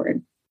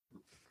outward.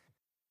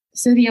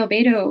 So the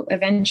albedo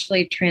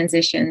eventually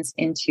transitions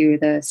into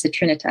the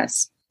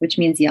citrinitas, which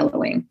means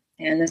yellowing.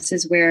 And this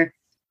is where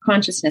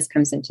consciousness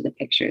comes into the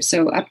picture.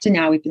 So up to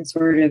now, we've been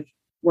sort of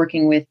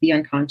working with the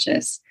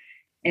unconscious.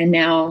 And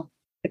now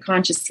the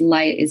conscious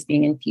light is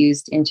being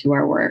infused into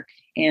our work.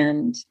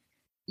 And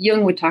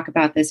Jung would talk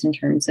about this in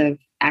terms of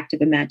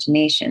active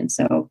imagination.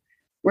 So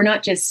we're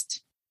not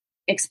just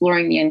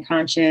exploring the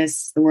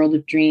unconscious, the world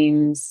of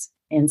dreams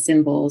and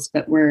symbols,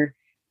 but we're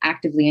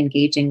actively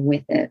engaging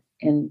with it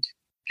and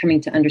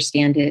coming to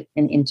understand it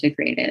and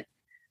integrate it.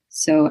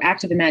 So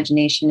active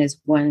imagination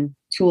is one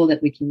tool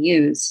that we can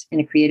use in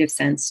a creative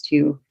sense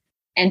to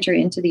enter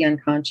into the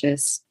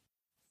unconscious,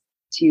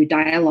 to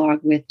dialogue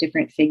with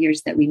different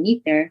figures that we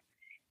meet there,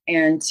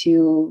 and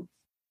to,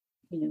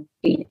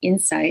 gain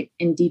insight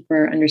and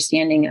deeper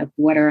understanding of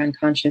what our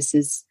unconscious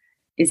is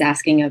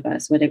asking of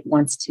us, what it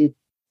wants to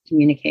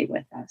communicate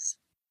with us.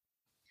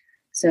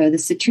 So the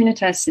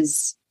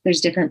citrinitas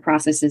there's different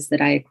processes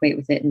that I equate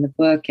with it in the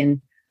book,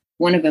 and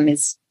one of them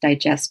is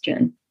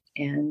digestion.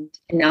 And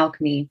in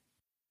alchemy,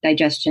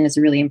 digestion is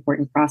a really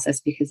important process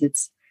because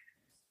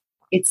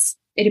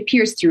it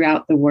appears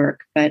throughout the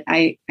work, but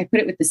I put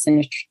it with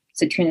the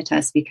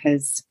citrinitas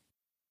because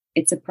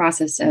it's a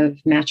process of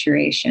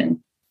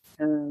maturation,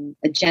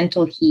 a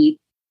gentle heat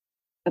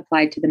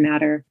applied to the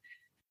matter,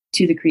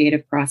 to the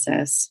creative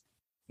process,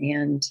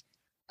 and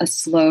a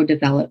slow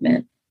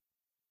development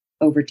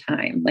over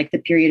time, like the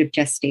period of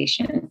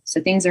gestation.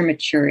 So things are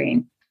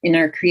maturing. In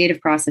our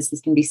creative process,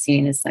 this can be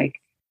seen as like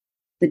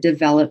the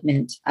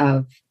development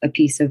of a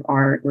piece of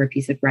art or a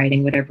piece of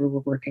writing, whatever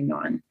we're working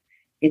on.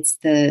 It's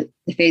the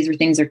phase where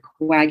things are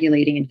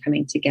coagulating and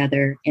coming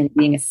together and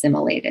being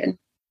assimilated.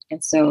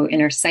 And so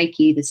in our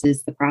psyche, this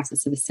is the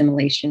process of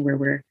assimilation where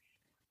we're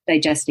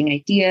digesting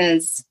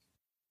ideas,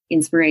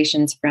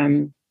 inspirations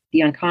from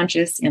the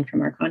unconscious and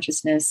from our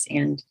consciousness,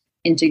 and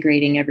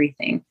integrating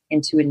everything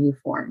into a new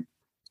form.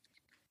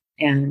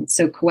 And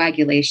so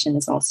coagulation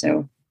is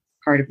also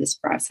part of this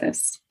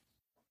process.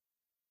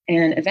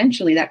 And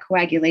eventually that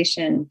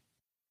coagulation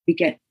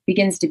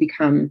begins to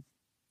become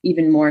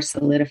even more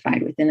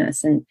solidified within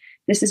us. And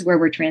this is where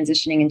we're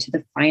transitioning into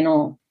the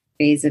final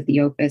phase of the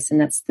opus, and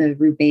that's the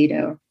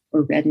rubedo,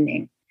 or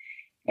reddening.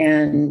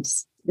 And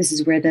this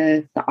is where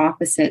the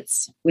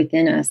opposites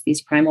within us,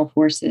 these primal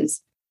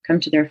forces, come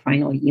to their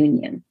final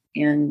union.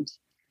 And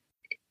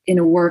in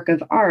a work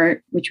of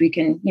art, which we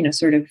can,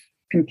 sort of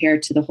compare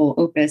to the whole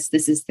opus,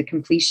 this is the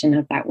completion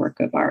of that work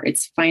of art,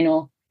 its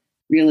final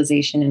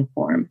realization in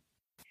form.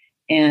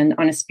 And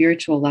on a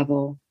spiritual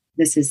level,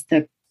 this is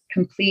the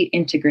complete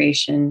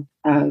integration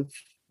of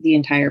the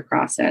entire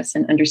process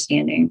and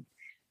understanding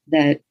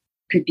that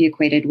could be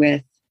equated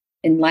with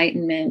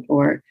enlightenment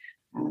or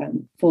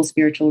full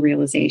spiritual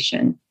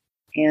realization.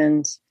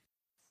 And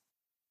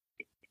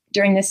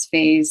during this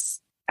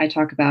phase, I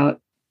talk about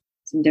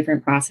some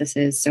different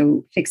processes.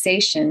 So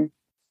fixation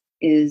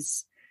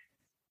is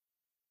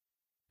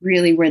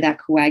really where that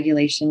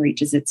coagulation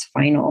reaches its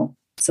final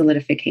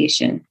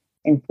solidification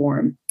in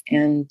form.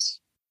 And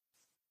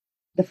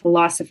the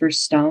philosopher's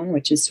stone,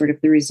 which is sort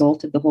of the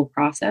result of the whole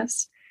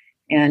process,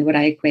 and what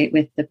I equate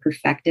with the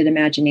perfected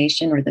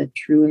imagination or the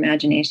true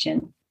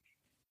imagination,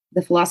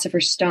 the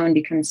philosopher's stone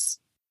becomes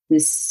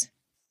this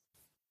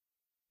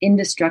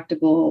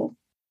indestructible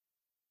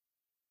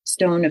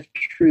stone of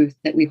truth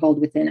that we hold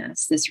within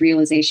us, this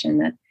realization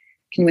that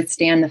can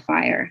withstand the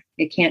fire.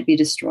 It can't be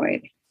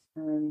destroyed.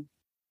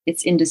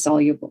 It's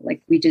indissoluble.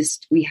 Like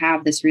we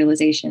have this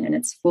realization and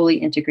it's fully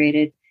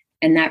integrated,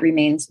 and that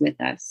remains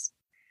with us.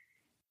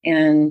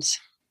 And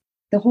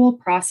the whole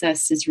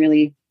process is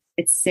really,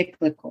 it's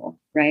cyclical,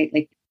 right?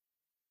 Like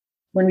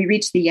when we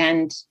reach the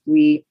end,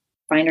 we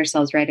find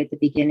ourselves right at the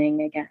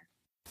beginning again.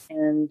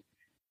 And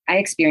I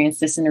experienced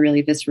this in a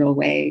really visceral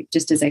way,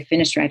 just as I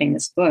finished writing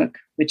this book,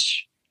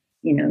 which,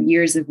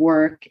 years of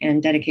work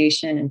and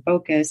dedication and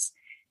focus,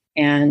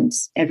 and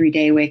every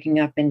day waking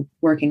up and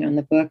working on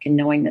the book and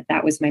knowing that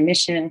that was my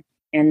mission.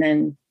 And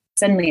then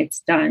suddenly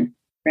it's done,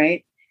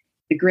 right?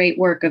 The great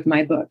work of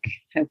my book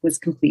was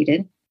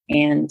completed.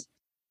 And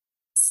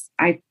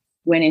I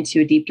went into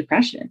a deep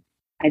depression.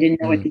 I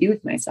didn't know what to do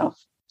with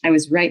myself. I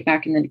was right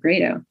back in the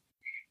Nigredo.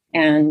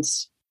 And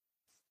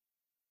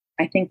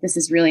I think this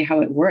is really how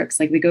it works.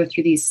 Like we go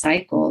through these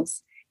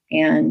cycles,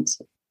 and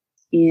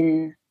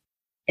in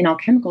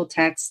alchemical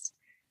texts,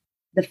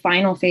 the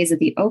final phase of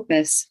the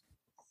opus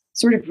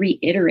sort of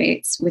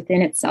reiterates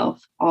within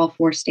itself all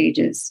four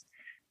stages.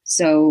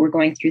 So we're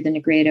going through the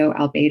Nigredo,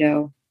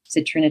 albedo,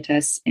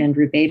 citrinitas, and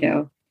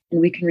rubedo.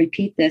 And we can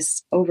repeat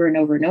this over and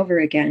over and over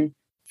again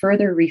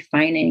further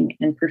refining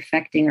and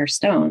perfecting our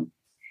stone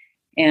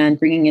and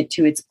bringing it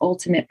to its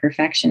ultimate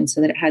perfection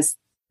so that it has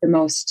the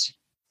most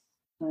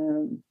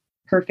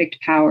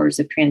perfect powers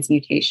of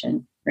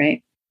transmutation,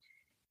 right?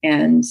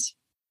 And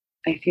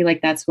I feel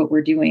like that's what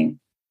we're doing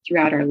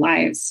throughout our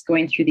lives,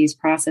 going through these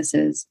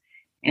processes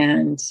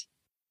and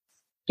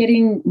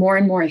getting more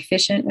and more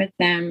efficient with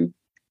them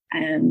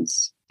and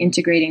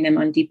integrating them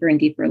on deeper and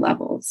deeper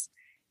levels.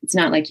 It's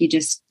not like you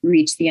just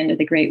reach the end of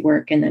the great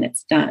work and then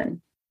it's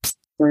done.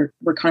 We're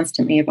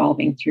constantly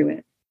evolving through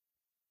it.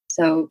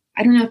 So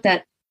I don't know if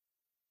that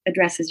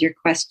addresses your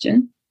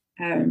question.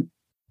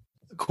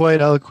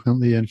 Quite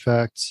eloquently, in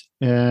fact.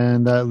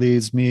 And that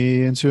leads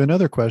me into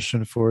another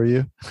question for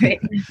you. Right.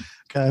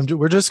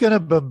 We're just going to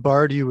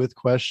bombard you with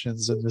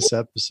questions in this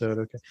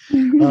episode.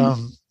 Okay.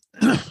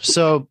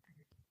 So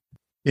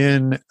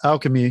in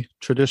alchemy,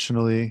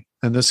 traditionally,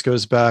 and this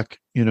goes back,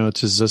 to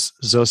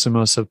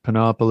Zosimos of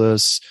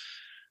Panopolis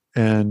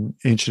and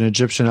ancient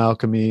Egyptian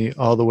alchemy,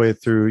 all the way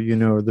through,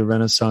 the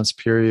Renaissance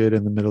period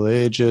and the Middle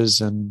Ages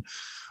and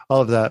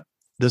all of that.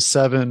 The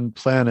 7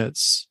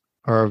 planets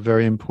are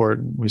very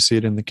important. We see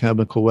it in the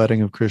chemical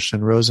wedding of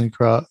Christian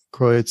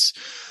Rosenkreuz.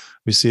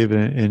 We see it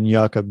in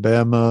Jakob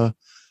Böhme.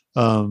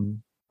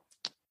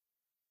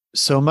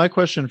 So my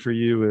question for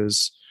you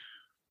is,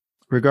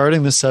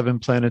 regarding the 7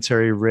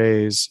 planetary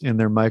rays in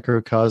their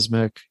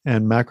microcosmic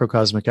and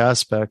macrocosmic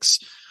aspects,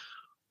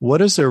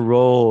 what is their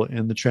role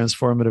in the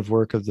transformative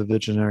work of the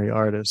visionary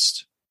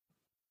artist?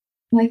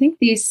 Well, I think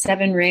these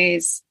 7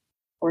 rays,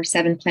 or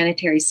 7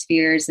 planetary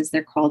spheres, as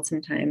they're called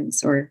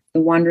sometimes, or the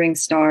wandering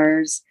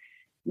stars,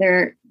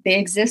 they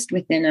exist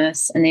within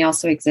us, and they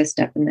also exist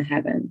up in the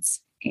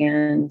heavens.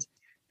 And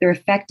they're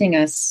affecting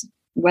us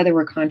whether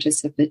we're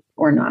conscious of it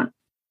or not.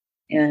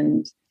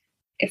 And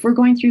if we're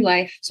going through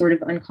life sort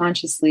of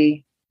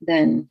unconsciously,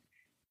 then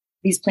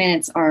these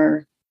planets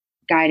are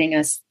guiding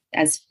us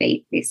as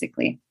fate,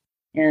 basically,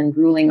 and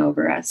ruling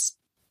over us.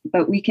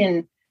 But we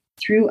can,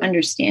 through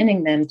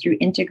understanding them, through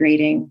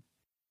integrating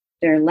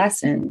their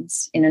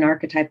lessons in an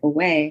archetypal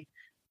way,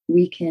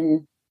 we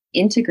can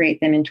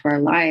integrate them into our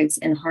lives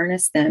and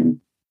harness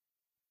them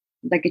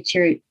like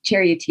a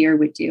charioteer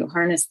would do,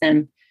 harness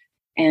them,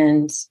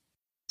 and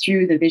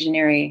through the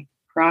visionary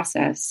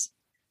process,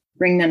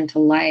 bring them to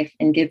life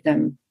and give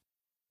them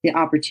the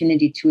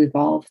opportunity to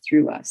evolve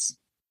through us.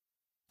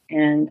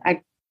 And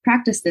I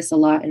practice this a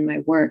lot in my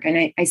work.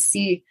 And I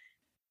see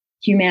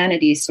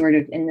humanity sort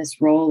of in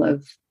this role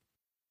of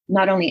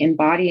not only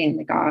embodying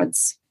the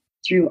gods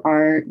through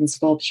art and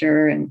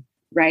sculpture and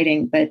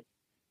writing, but,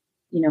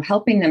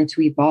 helping them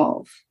to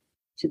evolve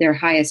to their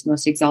highest,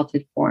 most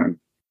exalted form.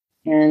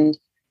 And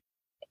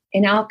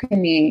in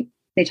alchemy,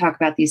 they talk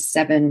about these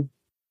 7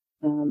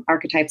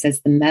 archetypes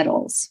as the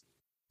metals.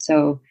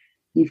 So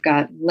you've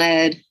got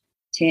lead,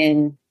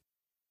 tin,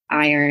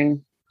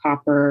 iron,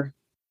 copper,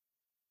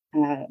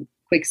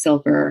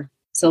 quicksilver,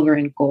 silver,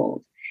 and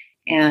gold.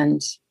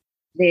 And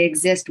they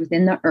exist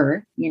within the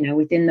earth,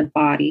 within the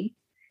body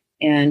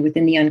and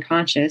within the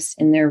unconscious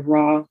in their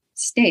raw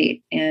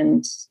state.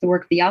 And the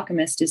work of the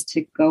alchemist is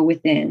to go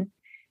within,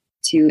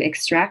 to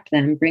extract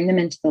them, bring them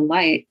into the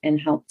light, and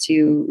help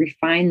to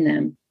refine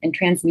them and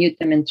transmute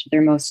them into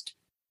their most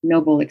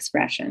noble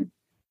expression.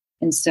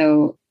 And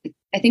so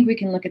I think we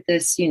can look at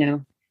this,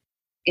 in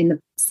the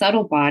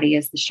subtle body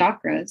as the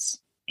chakras,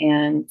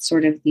 and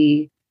sort of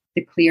the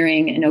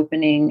clearing and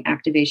opening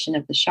activation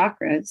of the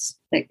chakras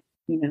that,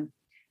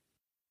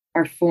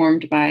 are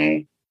formed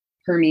by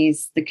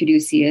Hermes, the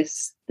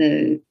caduceus,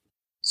 the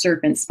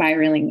serpent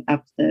spiraling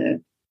up the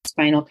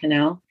spinal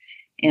canal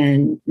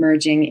and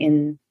merging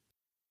in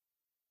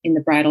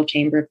the bridal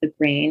chamber of the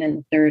brain and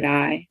the third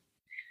eye.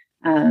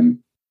 And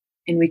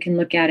we can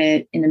look at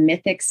it in a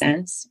mythic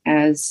sense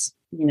as,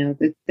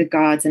 the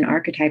gods and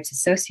archetypes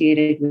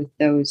associated with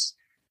those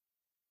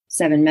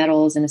 7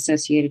 metals and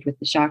associated with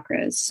the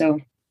chakras.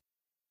 So,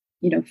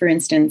 for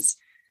instance,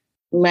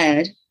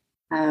 lead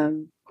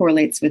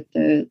correlates with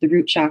the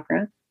root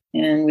chakra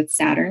and with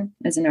Saturn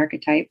as an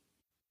archetype,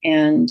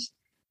 and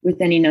with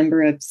any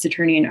number of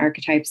Saturnian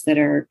archetypes that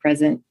are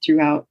present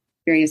throughout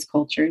various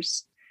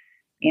cultures.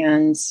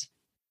 And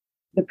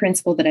the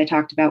principle that I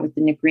talked about with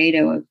the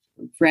Negredo of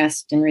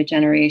rest and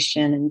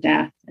regeneration and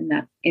death and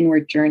that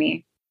inward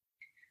journey,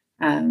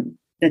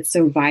 that's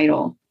so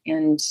vital.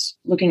 And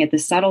looking at the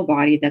subtle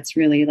body, that's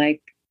really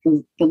like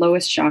the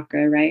lowest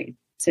chakra, right? It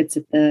sits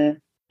at the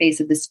base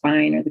of the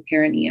spine or the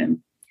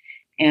perineum.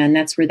 And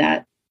that's where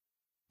that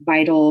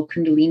vital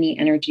Kundalini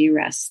energy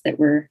rests, that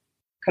we're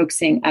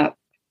coaxing up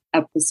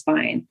the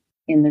spine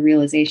in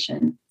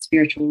the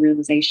spiritual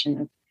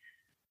realization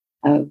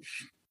of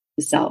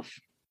the self.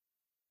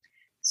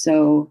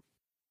 So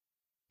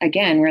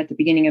again, we're at the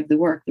beginning of the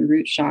work, the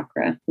root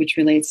chakra, which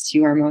relates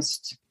to our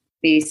most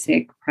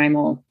basic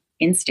primal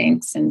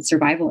instincts and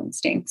survival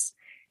instincts,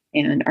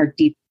 and our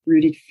deep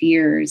rooted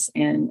fears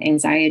and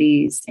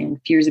anxieties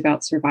and fears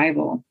about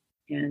survival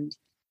and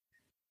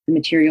the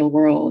material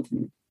world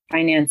and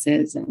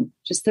finances and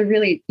just the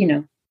really,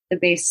 the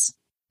base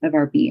of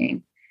our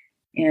being.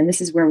 And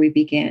this is where we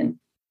begin.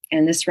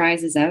 And this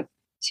rises up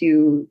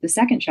to the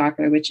second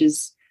chakra, which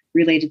is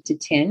related to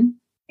tin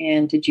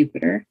and to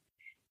Jupiter.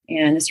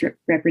 And this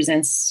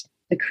represents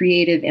the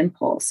creative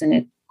impulse, and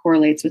it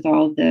correlates with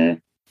all of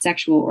the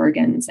sexual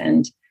organs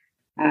and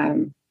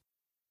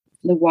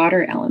the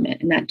water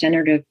element and that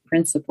generative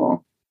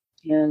principle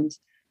and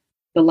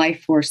the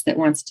life force that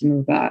wants to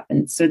move up.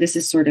 And so this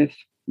is sort of,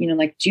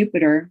 like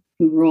Jupiter,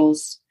 who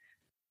rules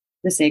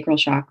the sacral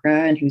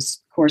chakra and who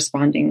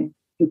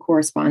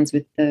corresponds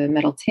with the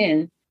metal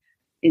tin,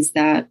 is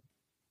that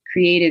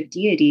creative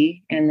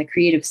deity and the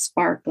creative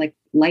spark, like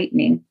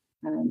lightning,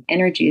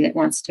 energy that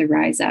wants to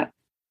rise up.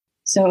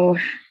 So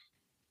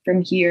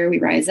from here, we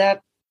rise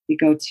up, we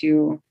go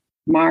to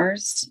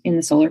Mars in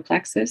the solar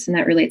plexus, and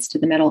that relates to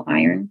the metal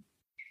iron.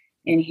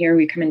 And here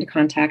we come into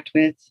contact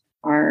with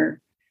our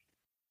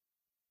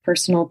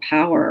personal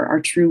power, our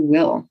true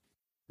will,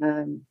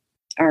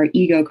 our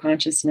ego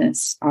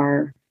consciousness,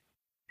 our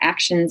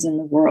actions in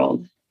the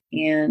world,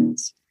 and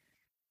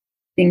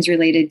things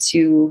related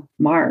to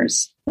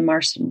Mars, the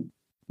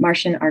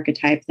Martian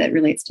archetype that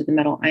relates to the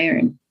metal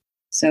iron.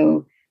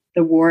 So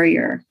the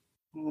warrior,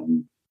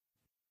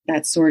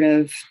 that sort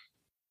of,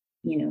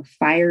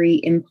 fiery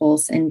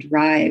impulse and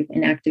drive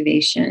and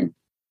activation,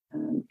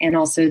 and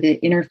also the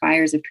inner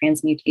fires of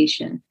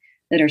transmutation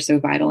that are so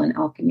vital in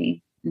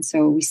alchemy. And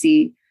so we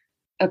see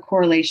a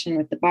correlation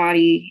with the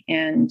body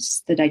and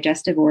the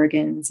digestive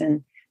organs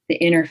and the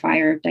inner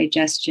fire of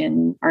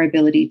digestion, our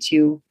ability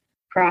to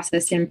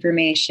process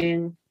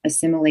information,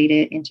 assimilate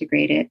it,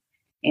 integrate it,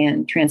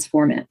 and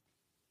transform it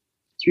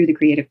through the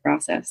creative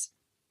process.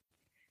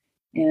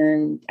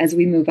 And as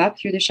we move up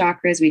through the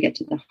chakras, we get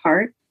to the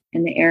heart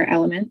and the air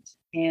element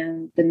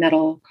and the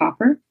metal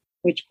copper,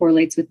 which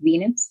correlates with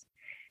Venus.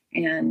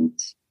 And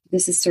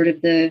this is sort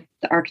of the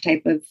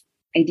archetype of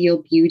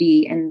ideal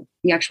beauty and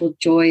the actual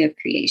joy of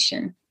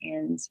creation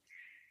and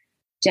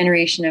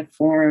generation of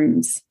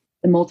forms,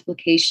 the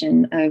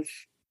multiplication of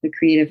the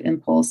creative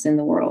impulse in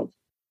the world.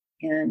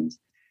 And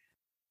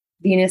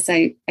Venus,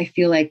 I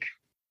feel like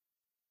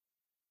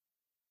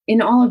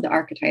in all of the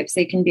archetypes,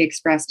 they can be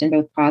expressed in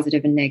both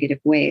positive and negative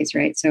ways,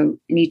 right? So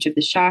in each of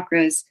the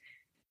chakras,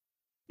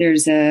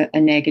 there's a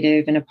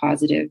negative and a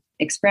positive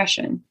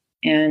expression.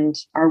 And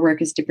our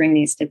work is to bring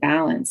these to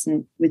balance.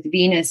 And with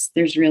Venus,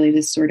 there's really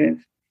this sort of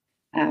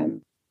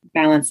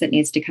balance that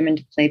needs to come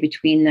into play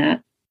between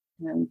that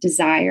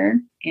desire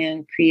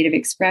and creative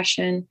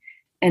expression,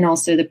 and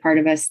also the part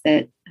of us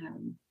that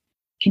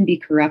can be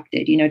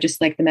corrupted,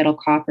 just like the metal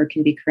copper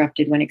can be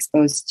corrupted when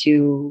exposed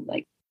to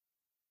like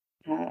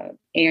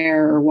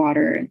air or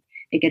water. And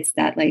it gets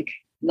that like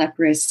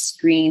leprous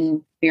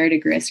green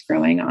verdigris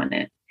growing on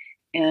it.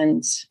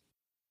 And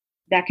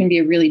that can be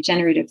a really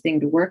generative thing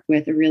to work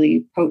with, a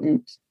really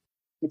potent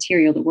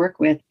material to work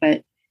with,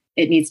 but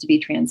it needs to be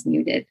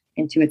transmuted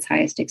into its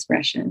highest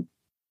expression.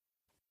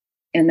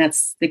 And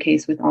that's the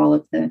case with all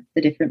of the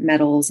different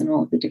metals and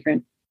all of the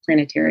different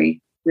planetary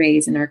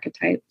rays and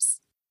archetypes.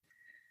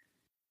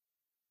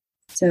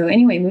 So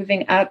anyway,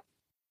 moving up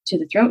to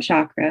the throat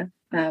chakra,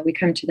 we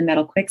come to the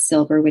metal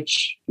quicksilver,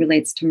 which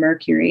relates to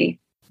Mercury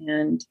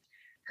and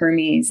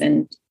Hermes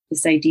and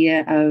this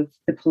idea of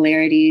the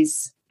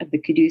polarities of the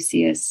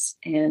caduceus.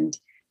 And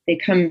they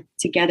come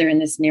together in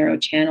this narrow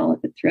channel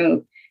at the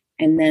throat.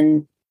 And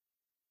then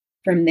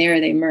from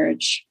there, they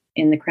merge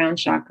in the crown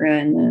chakra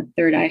and the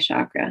third eye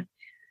chakra.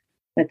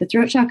 But the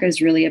throat chakra is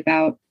really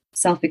about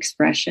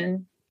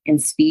self-expression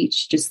and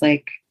speech, just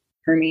like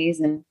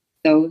Hermes and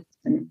Thoth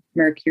and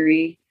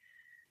Mercury,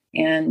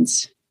 and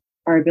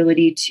our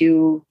ability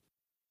to,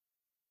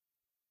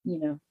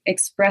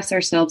 express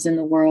ourselves in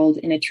the world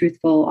in a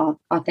truthful,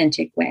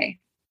 authentic way.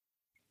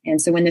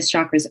 And so when this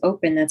chakra is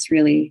open, that's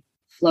really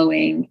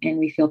flowing and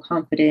we feel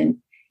confident.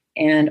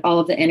 And all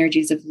of the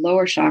energies of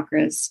lower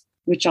chakras,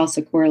 which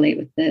also correlate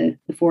with the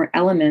four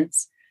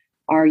elements,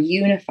 are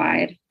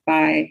unified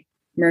by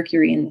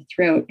Mercury in the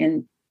throat.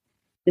 And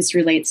this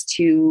relates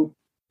to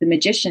the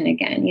magician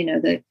again,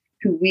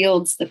 who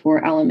wields the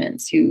four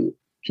elements, who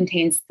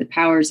contains the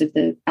powers of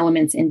the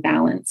elements in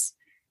balance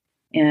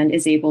and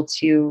is able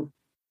to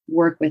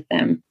work with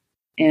them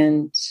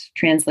and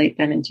translate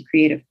them into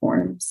creative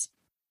forms.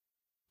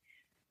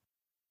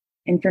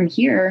 And from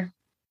here,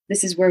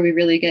 this is where we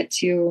really get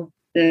to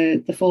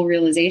the full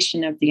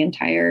realization of the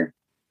entire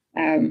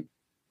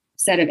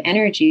set of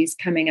energies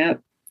coming up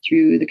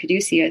through the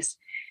caduceus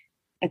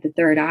at the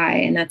third eye.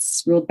 And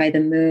that's ruled by the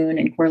moon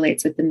and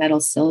correlates with the metal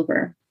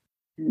silver.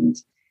 And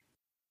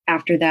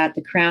after that,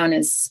 the crown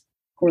is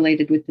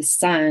correlated with the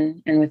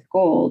sun and with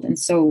gold. And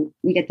so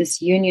we get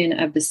this union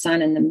of the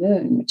sun and the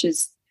moon, which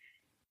is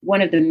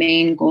one of the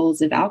main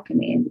goals of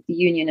alchemy, the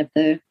union of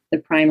the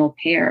primal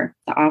pair,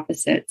 the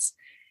opposites.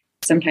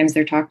 Sometimes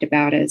they're talked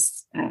about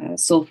as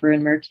sulfur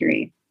and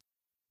mercury.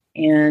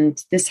 And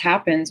this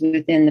happens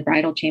within the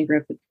bridal chamber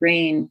of the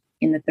brain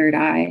in the third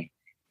eye.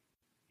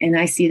 And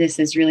I see this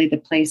as really the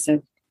place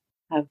of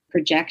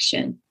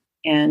projection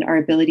and our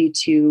ability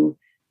to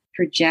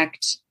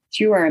project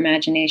through our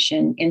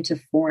imagination into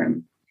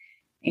form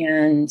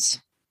and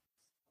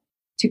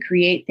to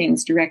create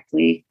things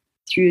directly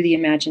through the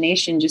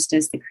imagination, just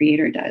as the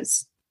creator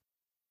does,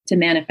 to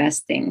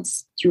manifest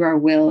things through our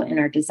will and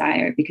our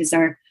desire, because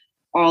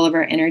all of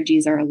our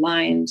energies are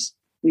aligned.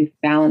 We've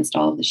balanced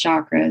all of the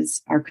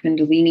chakras. Our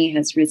Kundalini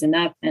has risen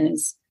up and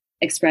is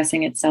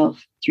expressing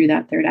itself through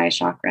that third eye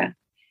chakra,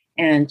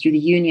 and through the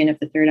union of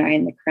the third eye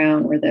and the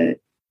crown, where the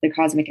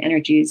cosmic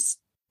energies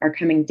are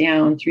coming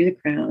down through the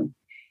crown,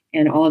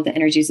 and all of the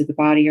energies of the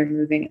body are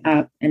moving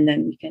up. And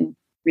then we can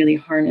really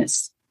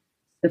harness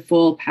the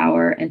full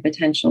power and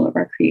potential of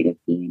our creative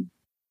being.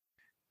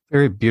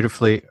 Very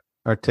beautifully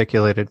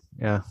articulated.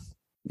 Yeah.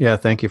 Yeah.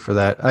 Thank you for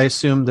that. I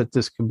assume that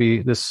this can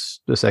be, this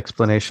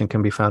explanation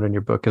can be found in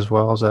your book as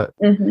well. Is that,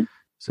 is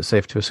it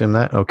safe to assume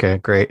that? Okay,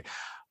 great.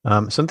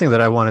 Something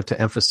that I wanted to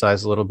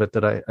emphasize a little bit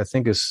that I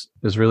think is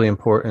really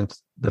important,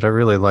 that I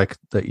really like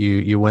that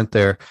you went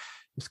there.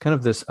 It's kind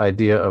of this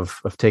idea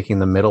of taking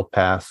the middle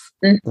path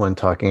when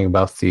talking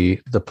about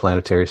the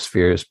planetary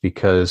spheres,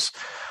 because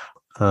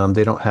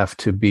they don't have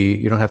to be,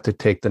 you don't have to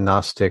take the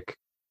Gnostic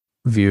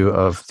view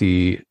of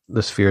the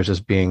spheres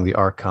as being the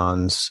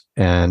archons,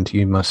 and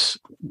you must,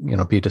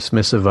 be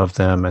dismissive of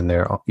them and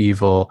they're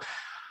evil.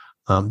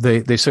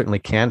 They certainly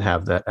can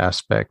have that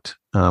aspect.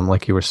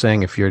 Like you were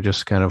saying, if you're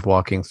just kind of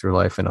walking through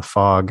life in a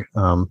fog,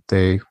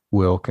 they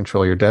will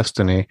control your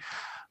destiny,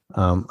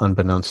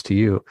 unbeknownst to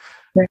you.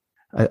 Right.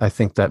 I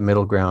think that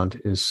middle ground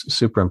is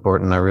super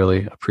important. I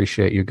really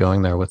appreciate you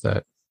going there with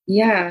that.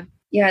 Yeah.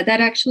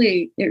 That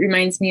actually, it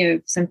reminds me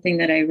of something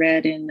that I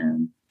read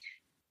in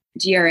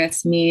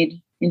G.R.S.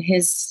 Mead in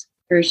his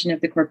version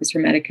of the Corpus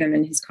Hermeticum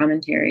and his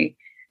commentary,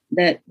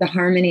 that the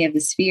harmony of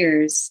the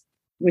spheres,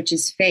 which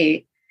is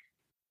fate,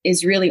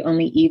 is really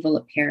only evil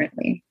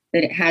apparently,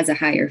 that it has a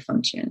higher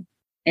function.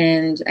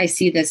 And I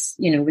see this,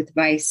 with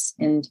vice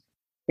and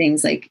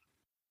things, like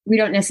we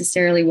don't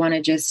necessarily want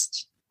to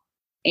just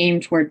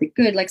aim toward the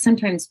good. Like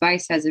sometimes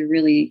vice has a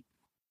really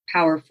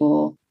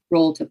powerful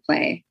role to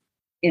play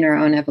in our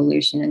own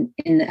evolution and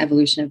in the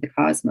evolution of the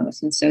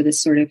cosmos. And so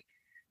this sort of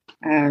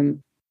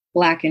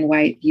black and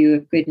white view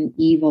of good and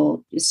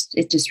evil,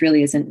 it just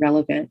really isn't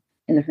relevant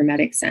in the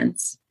Hermetic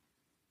sense.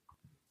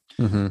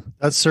 Mm-hmm.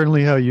 That's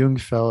certainly how Jung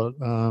felt.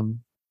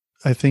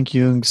 I think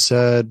Jung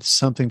said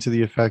something to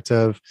the effect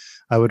of,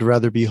 I would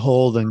rather be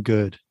whole than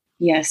good.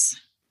 Yes.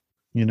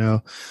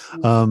 And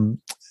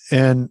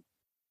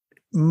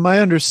my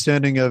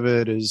understanding of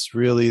it is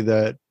really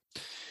that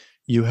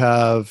you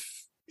have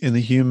in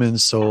the human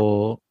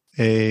soul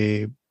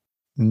a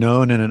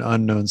known and an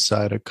unknown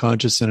side, a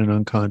conscious and an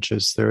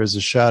unconscious. There is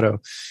a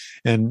shadow.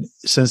 And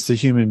since the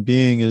human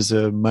being is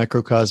a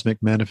microcosmic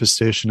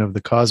manifestation of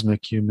the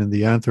cosmic human,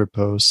 the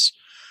anthropos,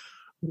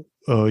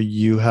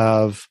 you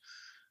have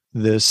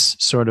this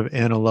sort of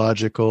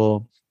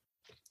analogical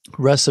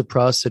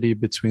reciprocity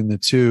between the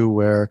two,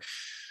 where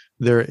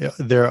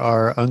there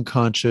are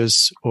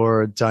unconscious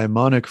or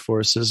daimonic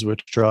forces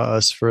which draw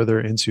us further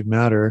into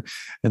matter,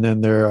 and then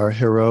there are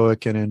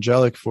heroic and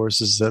angelic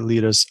forces that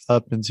lead us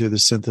up into the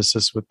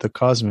synthesis with the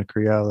cosmic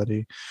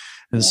reality.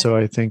 And so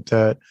I think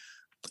that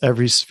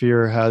every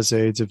sphere has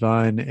a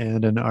divine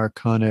and an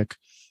archonic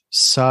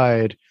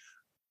side,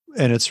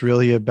 and it's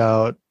really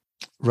about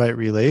right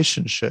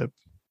relationship.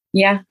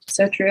 Yeah,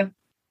 so true.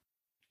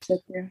 So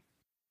true.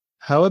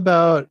 How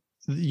about,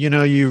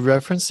 you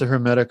reference the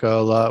Hermetica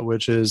a lot,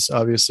 which is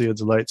obviously a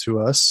delight to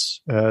us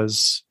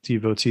as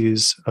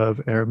devotees of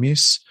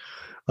Hermes.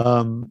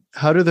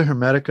 How do the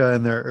Hermetica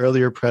and their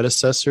earlier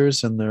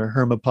predecessors and their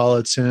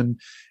Hermopolitan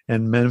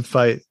and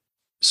Memphite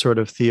sort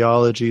of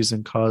theologies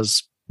and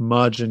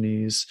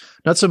cosmogonies,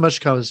 not so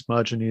much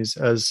cosmogonies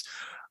as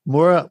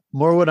more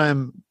what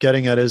I'm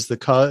getting at is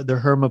the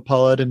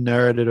Hermopolitan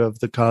narrative of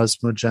the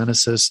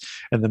cosmogenesis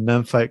and the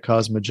Memphite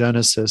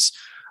cosmogenesis.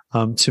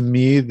 To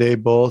me, they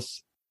both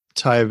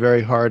tie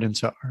very hard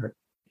into art.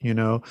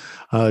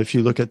 If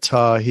you look at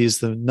Ta, he's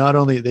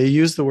they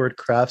use the word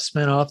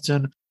craftsman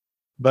often,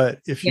 but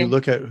if you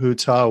look at who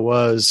Ta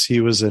was,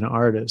 he was an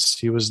artist.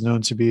 He was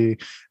known to be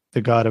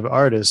the god of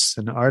artists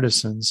and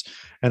artisans.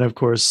 And of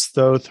course,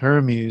 Thoth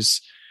Hermes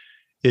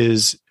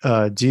is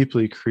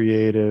deeply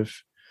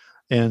creative.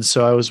 And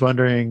so I was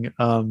wondering,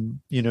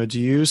 do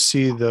you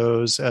see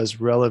those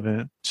as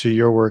relevant to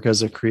your work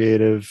as a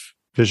creative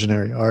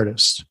visionary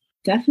artist?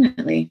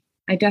 Definitely.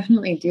 I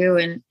definitely do.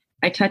 And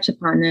I touch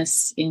upon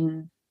this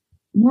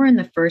more in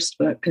the first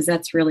book, because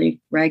that's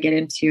really where I get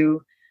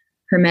into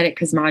Hermetic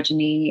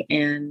cosmogony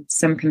and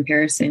some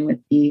comparison with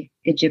the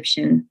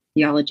Egyptian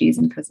theologies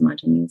and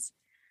cosmogonies.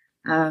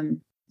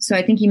 So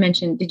I think you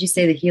mentioned, did you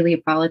say the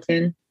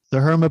Heliopolitan?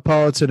 The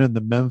Hermopolitan and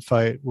the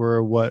Memphite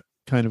were what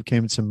kind of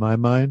came to my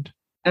mind.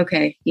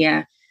 Okay,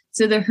 yeah.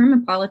 So the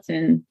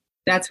Hermopolitan,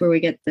 that's where we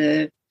get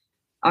the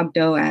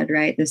Ogdoad,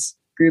 right? This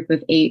group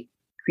of 8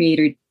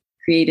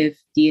 creative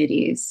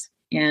deities.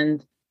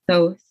 And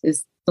Thoth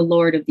is the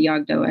lord of the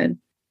Ogdoad.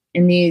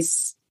 And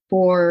these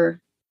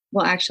 4,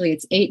 well, actually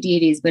it's 8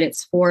 deities, but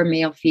it's 4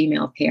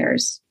 male-female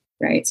pairs,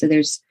 right? So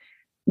there's,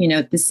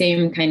 the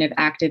same kind of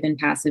active and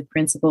passive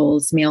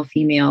principles,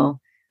 male-female,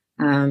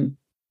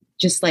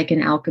 just like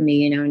in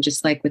alchemy, and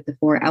just like with the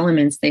 4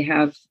 elements, they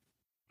have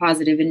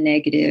positive and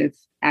negative,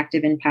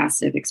 active and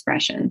passive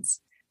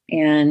expressions.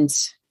 And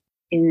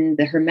in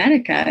the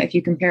Hermetica, if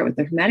you compare it with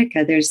the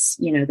Hermetica, there's,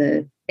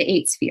 the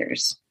 8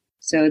 spheres.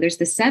 So there's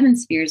the 7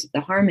 spheres of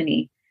the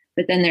harmony,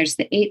 but then there's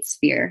the 8th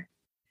sphere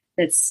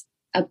that's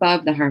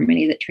above the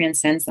harmony, that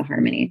transcends the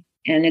harmony.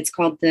 And it's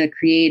called the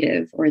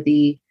creative or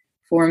the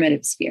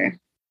formative sphere.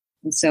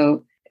 And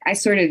so I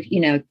sort of,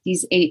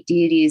 these 8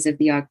 deities of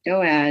the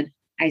Ogdoad,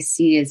 I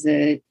see as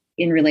in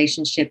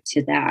relationship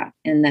to that.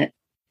 And that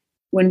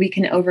when we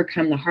can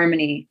overcome the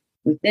harmony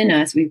within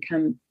us, we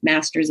become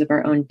masters of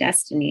our own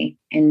destiny.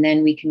 And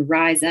then we can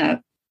rise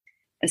up,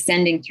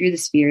 ascending through the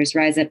spheres,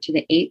 rise up to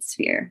the 8th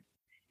sphere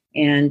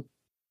and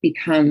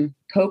become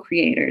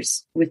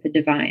co-creators with the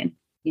divine,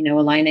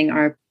 aligning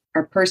our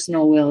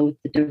personal will with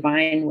the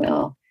divine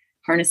will,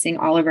 harnessing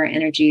all of our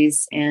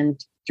energies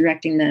and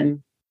directing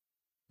them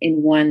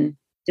in one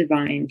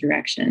divine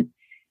direction.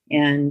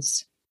 And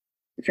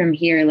from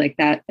here, like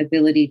that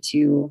ability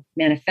to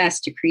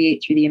manifest, to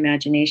create through the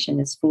imagination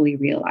is fully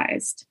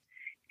realized.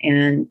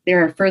 And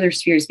there are further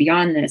spheres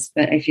beyond this,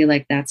 but I feel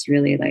like that's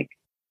really like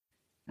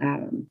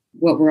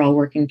what we're all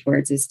working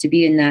towards, is to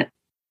be in that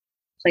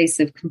place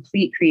of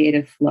complete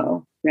creative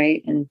flow,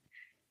 right? And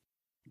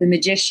the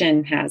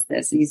magician has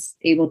this. He's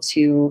able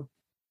to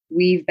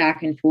weave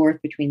back and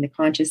forth between the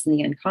conscious and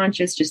the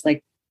unconscious, just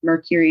like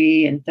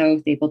Mercury and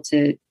Thoth, able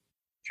to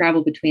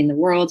travel between the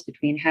worlds,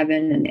 between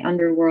heaven and the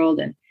underworld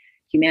and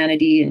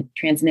humanity, and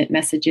transmit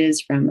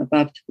messages from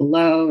above to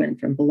below and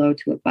from below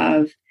to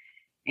above.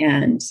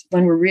 And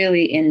when we're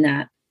really in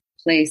that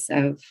place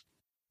of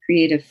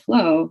creative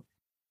flow,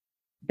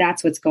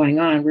 that's what's going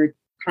on. We're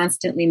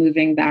constantly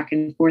moving back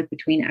and forth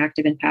between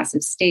active and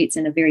passive states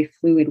in a very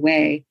fluid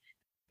way.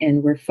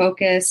 And we're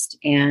focused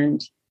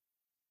and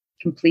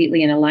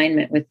completely in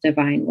alignment with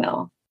divine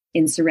will,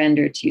 in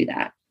surrender to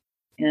that.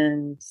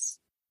 And,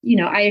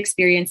 I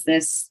experience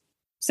this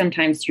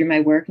sometimes through my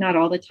work, not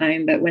all the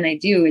time, but when I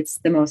do, it's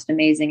the most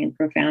amazing and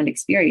profound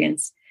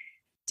experience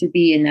to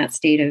be in that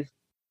state of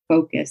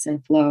focus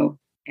and flow.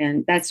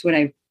 And that's what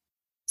I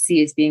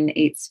see as being the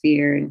 8th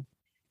sphere and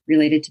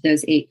related to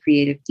those 8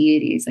 creative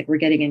deities. Like we're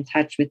getting in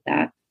touch with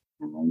that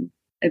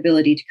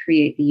ability to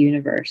create the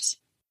universe.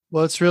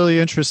 Well, it's really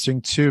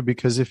interesting too,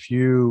 because if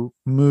you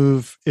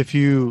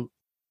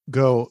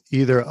go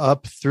either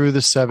up through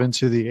the 7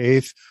 to the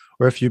 8th,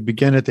 or if you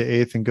begin at the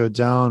 8th and go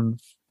down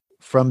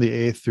from the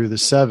 8th through the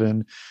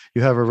 7,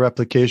 you have a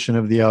replication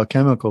of the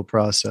alchemical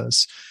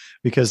process,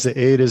 because the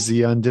 8 is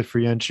the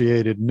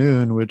undifferentiated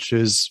noon, which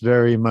is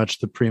very much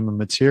the prima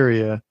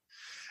materia.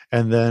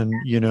 And then,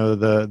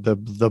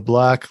 the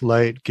black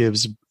light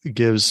gives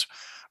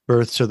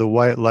birth to the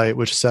white light,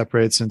 which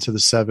separates into the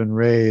 7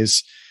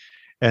 rays.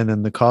 And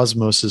then the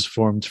cosmos is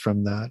formed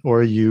from that.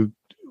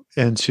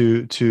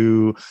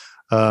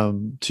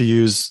 To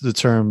use the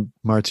term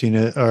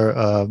Martina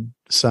or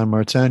San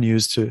Martin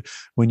used to,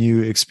 when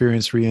you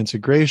experience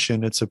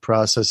reintegration, it's a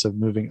process of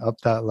moving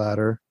up that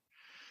ladder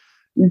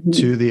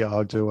to the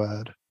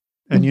Ogdoad.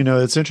 And,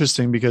 it's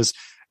interesting because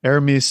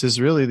Hermes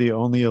is really the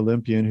only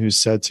Olympian who's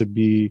said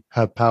to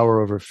have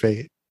power over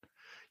fate.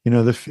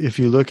 If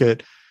you look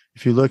at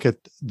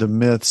the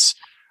myths,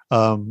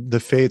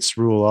 the fates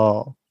rule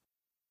all,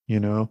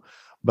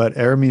 but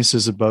Hermes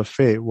is above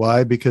fate.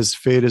 Why? Because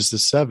fate is the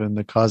 7,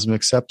 the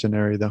cosmic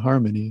septenary, the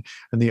harmony,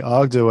 and the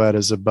Ogdoad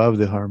is above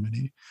the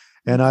harmony.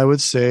 And I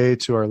would say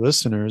to our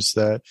listeners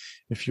that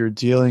if you're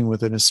dealing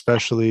with an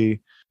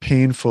especially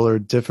painful or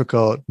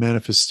difficult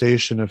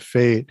manifestation of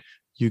fate,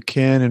 you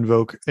can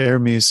invoke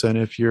Hermes. And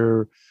if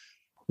your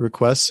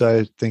request,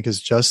 I think,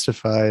 is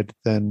justified,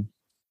 then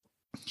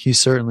he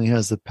certainly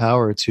has the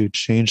power to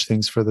change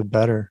things for the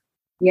better.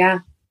 Yeah.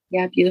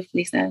 Yeah.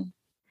 Beautifully said.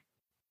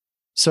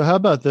 So how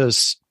about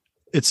this?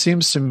 It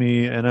seems to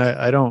me, and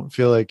I don't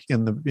feel like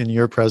in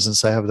your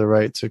presence, I have the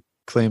right to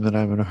claim that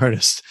I'm an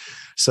artist.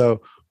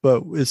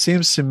 But it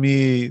seems to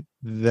me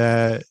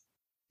that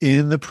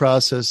in the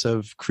process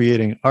of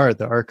creating art,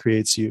 the art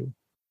creates you.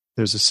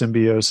 There's a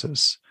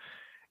symbiosis.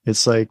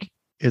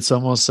 It's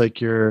almost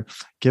like you're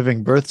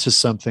giving birth to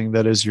something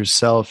that is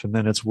yourself, and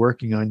then it's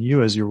working on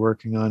you as you're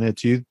working on it.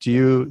 Do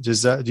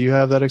you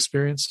have that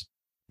experience?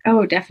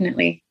 Oh,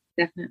 definitely.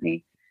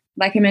 Definitely.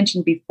 Like I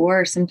mentioned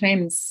before,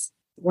 sometimes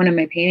one of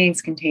my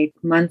paintings can take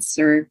months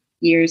or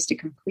years to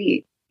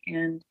complete.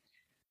 And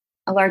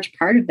a large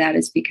part of that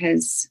is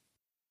because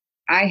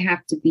I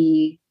have to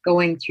be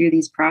going through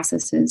these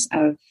processes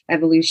of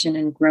evolution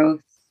and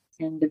growth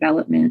and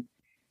development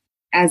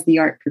as the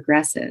art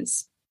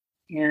progresses.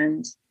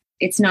 And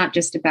it's not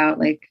just about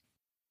like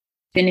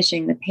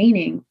finishing the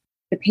painting.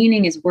 The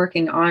painting is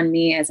working on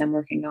me as I'm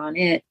working on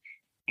it.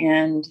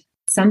 And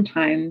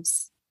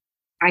sometimes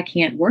I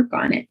can't work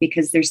on it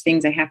because there's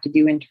things I have to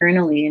do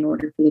internally in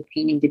order for the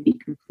painting to be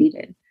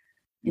completed.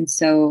 And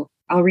so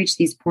I'll reach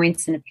these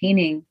points in a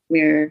painting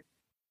where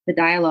the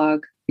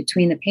dialogue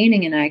between the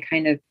painting and I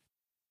kind of,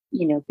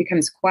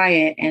 becomes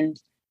quiet, and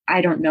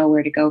I don't know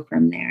where to go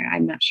from there.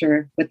 I'm not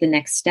sure what the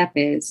next step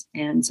is.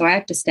 And so I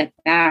have to step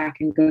back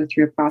and go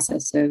through a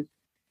process of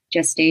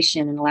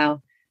gestation and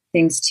allow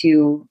things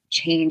to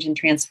change and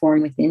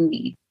transform within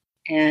me.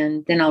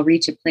 And then I'll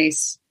reach a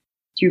place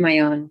through my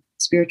own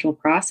spiritual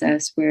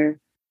process where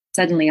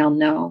suddenly I'll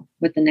know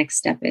what the next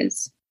step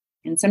is.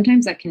 And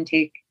sometimes that can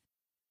take,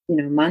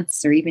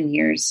 months or even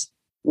years,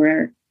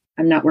 where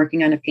I'm not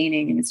working on a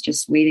painting and it's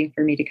just waiting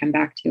for me to come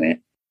back to it.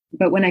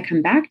 But when I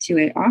come back to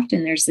it,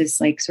 often there's this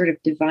like sort of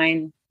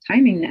divine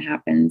timing that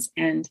happens.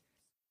 And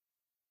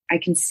I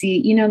can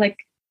see,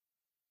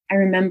 I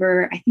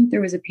remember, I think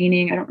there was a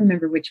painting, I don't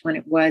remember which one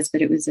it was,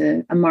 but it was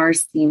a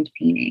Mars themed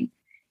painting.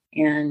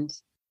 And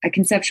I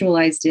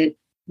conceptualized it,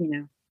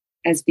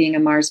 as being a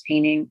Mars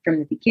painting from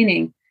the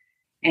beginning,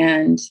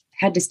 and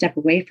had to step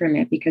away from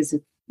it because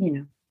of,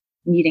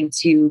 needing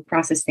to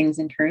process things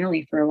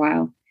internally for a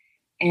while.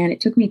 And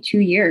it took me 2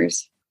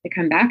 years to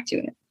come back to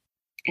it.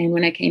 And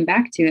when I came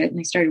back to it and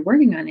I started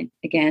working on it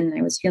again, and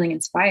I was feeling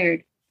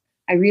inspired,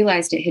 I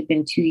realized it had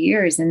been 2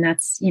 years. And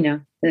that's,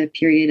 the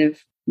period of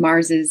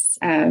Mars's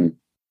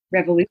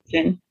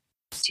revolution,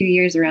 2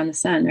 years around the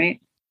sun, right?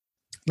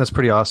 That's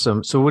pretty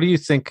awesome. So what do you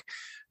think?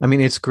 I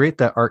mean, it's great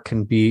that art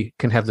can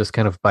have this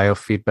kind of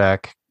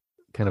biofeedback,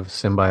 kind of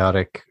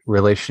symbiotic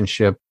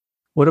relationship.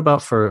 What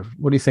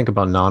do you think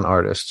about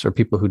non-artists or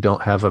people who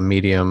don't have a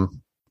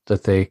medium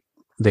that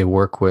they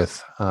work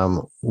with?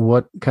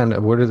 Where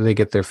do they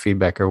get their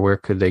feedback, or where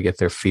could they get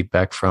their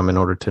feedback from in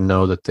order to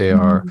know that they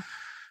are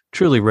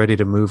truly ready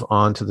to move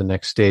on to the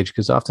next stage?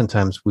 Because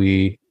oftentimes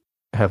we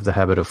have the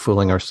habit of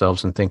fooling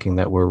ourselves and thinking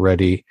that we're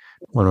ready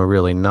when we're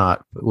really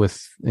not.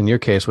 In your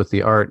case, with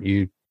the art,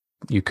 you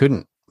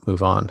couldn't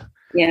move on.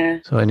 Yeah.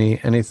 So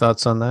any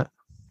thoughts on that?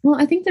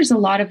 Well, I think there's a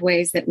lot of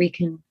ways that we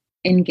can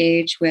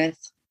engage with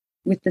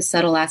the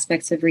subtle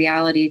aspects of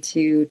reality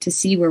to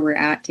see where we're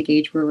at, to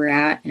gauge where we're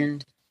at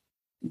and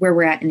where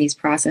we're at in these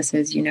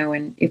processes,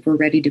 and if we're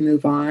ready to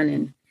move on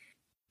and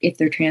if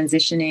they're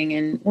transitioning.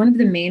 And one of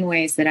the main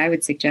ways that I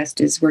would suggest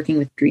is working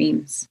with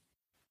dreams.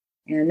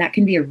 And that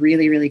can be a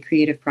really, really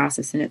creative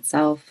process in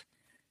itself.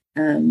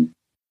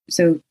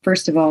 So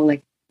first of all,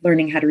 like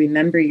learning how to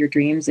remember your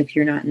dreams if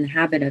you're not in the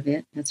habit of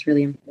it, that's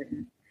really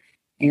important.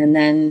 And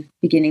then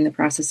beginning the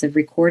process of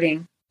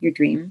recording your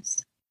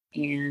dreams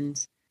and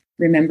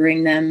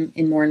remembering them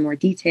in more and more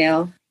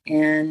detail.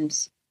 And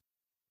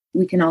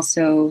we can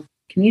also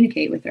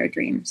communicate with our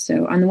dreams.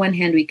 So on the one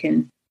hand, we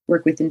can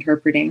work with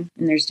interpreting,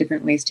 and there's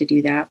different ways to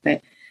do that,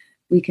 but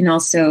we can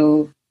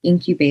also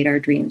incubate our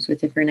dreams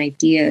with different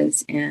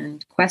ideas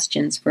and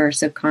questions for our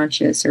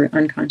subconscious or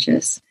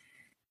unconscious,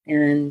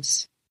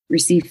 and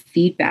receive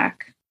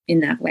feedback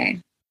in that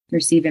way,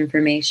 receive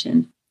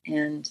information.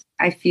 And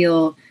I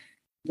feel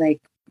like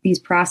these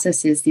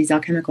processes, these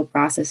alchemical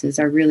processes,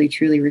 are really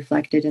truly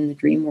reflected in the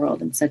dream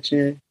world in such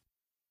a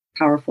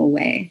powerful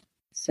way.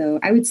 So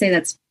I would say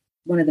that's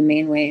one of the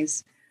main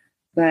ways.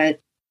 But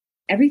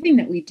everything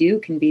that we do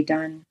can be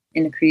done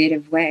in a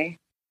creative way.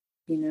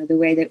 The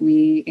way that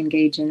we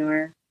engage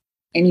in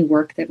any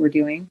work that we're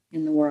doing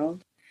in the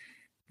world,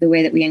 the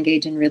way that we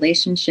engage in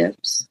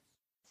relationships,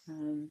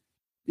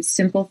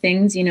 simple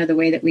things, the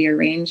way that we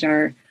arrange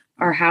our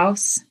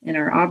house and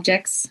our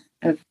objects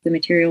of the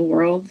material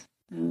world,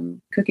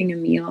 cooking a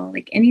meal,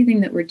 like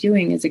anything that we're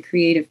doing is a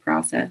creative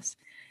process.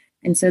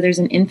 And so there's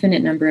an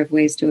infinite number of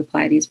ways to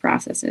apply these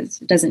processes.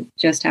 It doesn't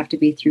just have to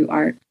be through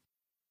art.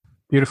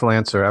 Beautiful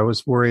answer. I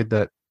was worried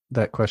that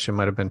question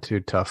might have been too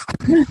tough,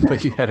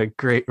 but you had a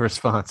great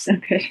response.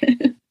 Okay.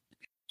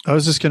 I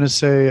was just going to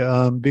say,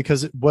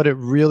 because what it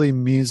really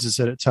means is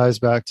that it ties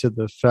back to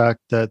the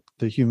fact that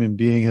the human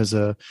being has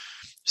a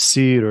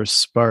seed or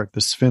spark, the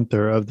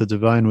sphincter of the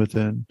divine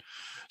within.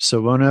 So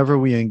whenever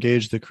we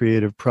engage the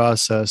creative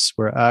process,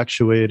 we're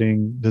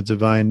actuating the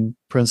divine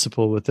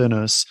principle within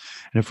us.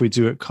 And if we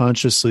do it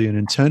consciously and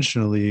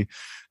intentionally,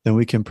 then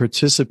we can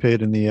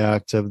participate in the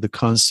act of the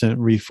constant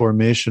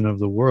reformation of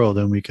the world,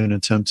 and we can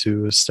attempt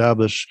to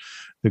establish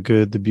the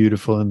good, the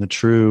beautiful, and the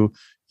true,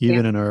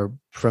 even in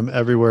from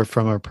everywhere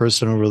from our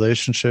personal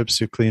relationships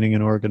to cleaning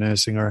and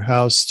organizing our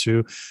house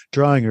to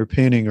drawing or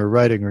painting or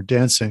writing or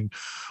dancing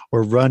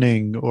or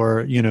running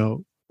or,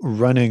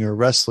 running or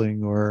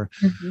wrestling or,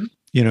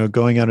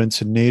 going out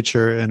into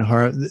nature and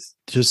heart.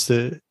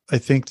 I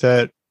think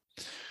that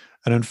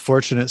an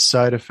unfortunate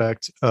side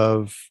effect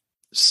of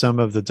some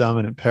of the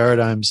dominant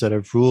paradigms that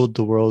have ruled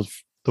the world,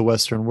 the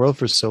Western world,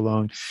 for so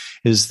long,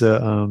 is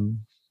the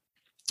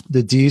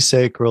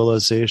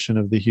desacralization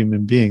of the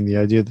human being. The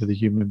idea that the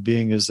human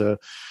being is a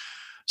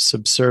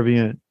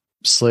subservient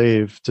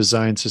slave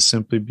designed to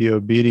simply be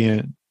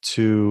obedient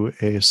to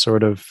a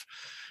sort of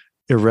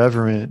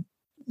irreverent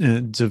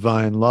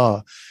divine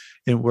law.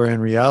 And where in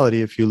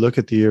reality, if you look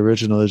at the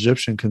original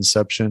Egyptian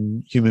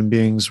conception, human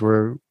beings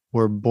were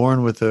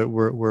born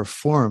were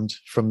formed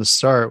from the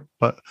start,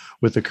 but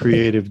with a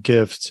creative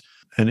gift,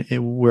 and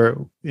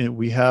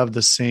we have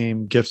the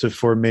same gift of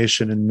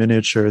formation in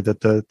miniature that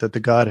the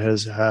God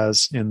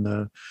has in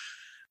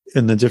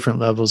the different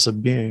levels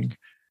of being.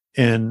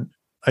 And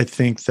I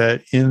think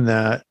that in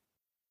that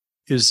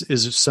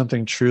is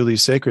something truly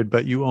sacred,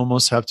 but you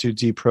almost have to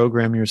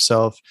deprogram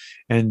yourself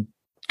and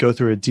go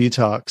through a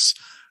detox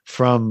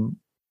from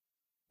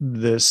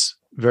this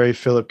very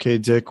Philip K.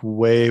 Dick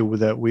way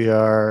that we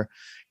are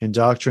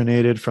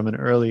indoctrinated from an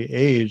early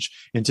age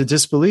into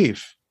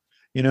disbelief.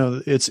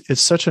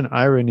 It's such an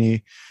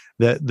irony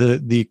that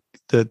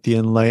the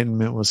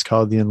Enlightenment was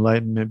called the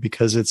Enlightenment,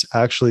 because it's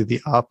actually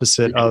the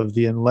opposite of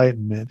the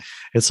Enlightenment.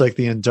 It's like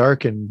the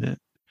Endarkenment.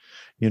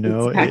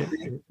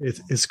 Exactly.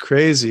 It's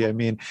crazy. I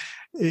mean,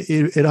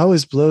 it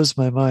always blows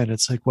my mind.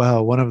 It's like,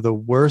 wow, one of the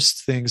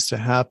worst things to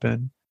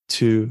happen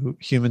to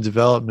human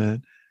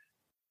development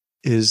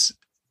is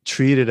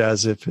treated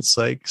as if it's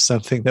like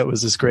something that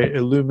was this great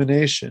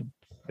illumination.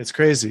 It's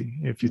crazy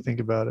if you think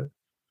about it.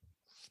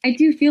 I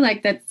do feel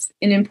like that's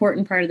an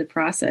important part of the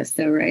process,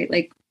 though, right?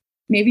 Like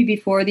maybe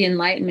before the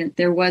Enlightenment,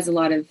 there was a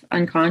lot of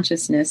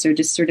unconsciousness, or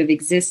just sort of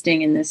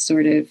existing in this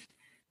sort of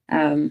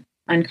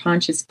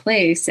unconscious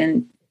place.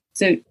 And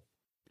so,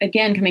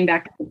 again, coming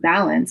back to the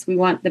balance, we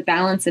want the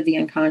balance of the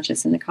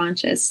unconscious and the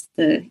conscious,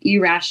 the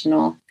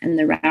irrational and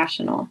the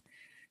rational.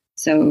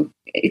 So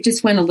it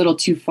just went a little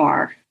too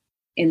far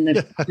in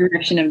the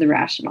direction of the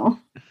rational.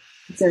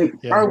 So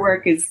our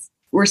work is,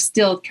 we're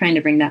still trying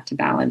to bring that to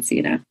balance,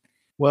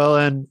 Well,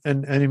 and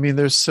I mean,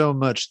 there's so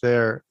much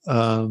there.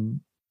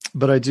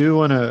 But I do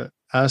want to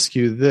ask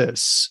you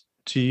this.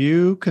 Do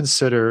you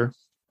consider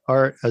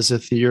art as a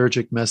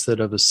theurgic method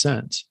of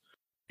ascent?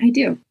 I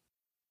do.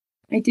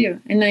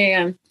 And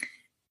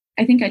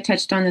I think I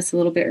touched on this a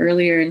little bit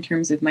earlier in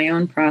terms of my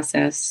own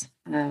process,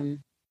 in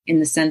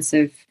the sense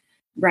of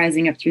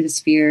rising up through the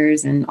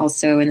spheres, and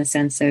also in the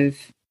sense of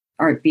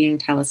art being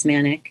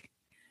talismanic,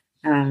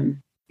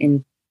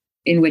 in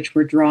which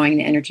we're drawing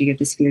the energy of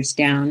the spheres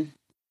down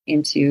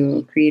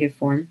into creative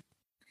form.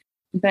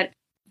 But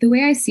the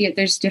way I see it,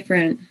 there's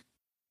different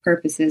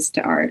purposes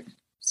to art.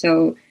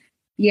 So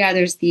yeah,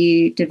 there's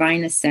the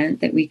divine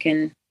ascent that we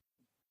can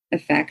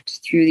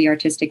affect through the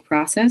artistic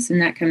process.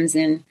 And that comes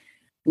in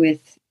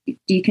with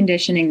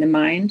deconditioning the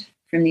mind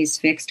from these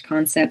fixed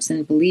concepts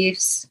and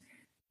beliefs,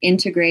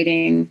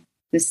 integrating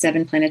the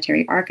 7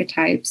 planetary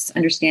archetypes,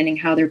 understanding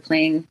how they're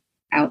playing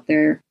out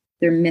their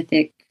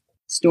mythic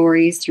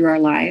stories through our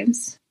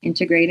lives,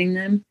 integrating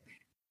them,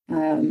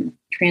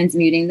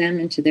 transmuting them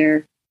into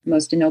their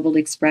most ennobled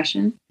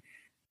expression.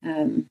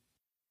 And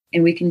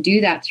we can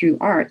do that through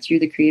art, through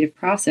the creative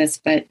process,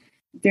 but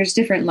there's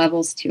different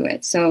levels to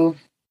it. So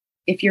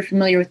if you're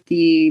familiar with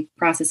the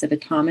process of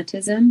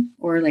automatism,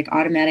 or like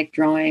automatic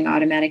drawing,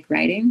 automatic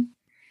writing,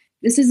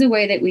 this is a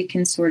way that we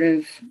can sort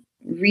of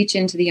reach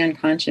into the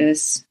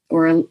unconscious,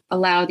 or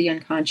allow the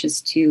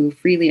unconscious to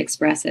freely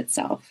express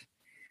itself.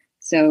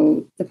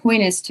 So the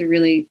point is to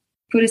really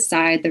put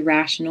aside the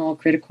rational,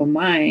 critical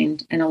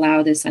mind and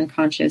allow this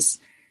unconscious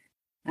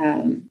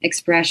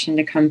expression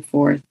to come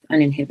forth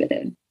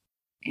uninhibited.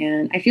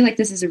 And I feel like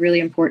this is a really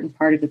important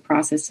part of the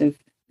process of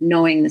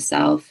knowing the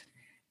self,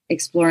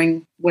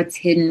 exploring what's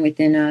hidden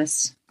within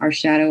us, our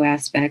shadow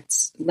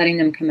aspects, letting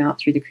them come out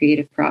through the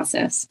creative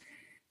process.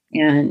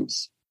 And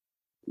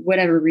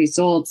whatever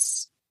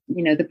results,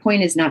 the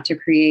point is not to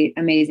create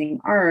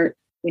amazing art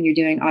when you're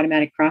doing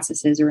automatic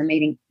processes or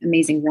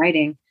amazing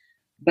writing,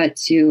 but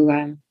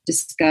to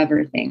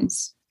discover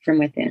things from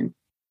within.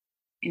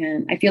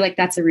 And I feel like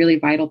that's a really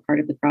vital part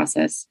of the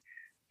process.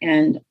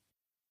 And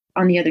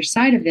on the other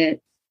side of it,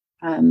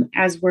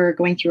 as we're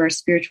going through our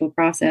spiritual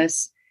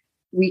process,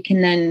 we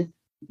can then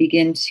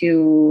begin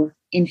to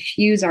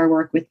infuse our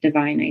work with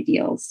divine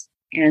ideals.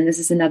 And this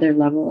is another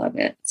level of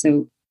it.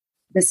 So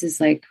this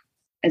is like,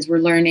 as we're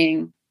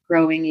learning,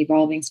 growing,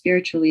 evolving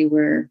spiritually,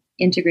 we're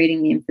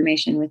integrating the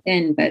information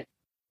within, but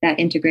that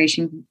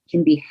integration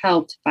can be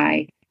helped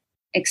by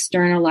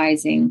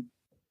externalizing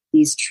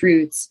these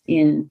truths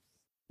in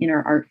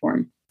our art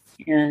form.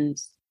 And,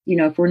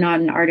 if we're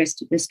not an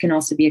artist, this can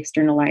also be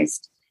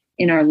externalized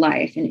in our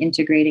life and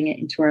integrating it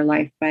into our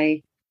life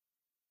by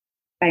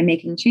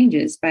making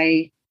changes,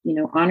 by,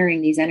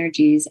 honoring these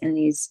energies and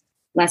these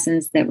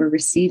lessons that we're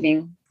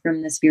receiving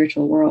from the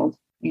spiritual world.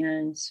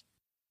 And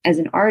as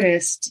an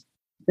artist,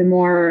 the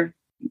more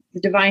the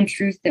divine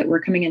truth that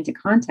we're coming into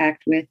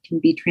contact with can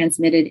be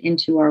transmitted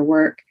into our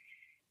work,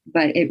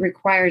 but it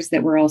requires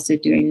that we're also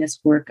doing this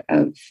work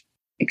of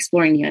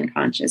exploring the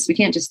unconscious. We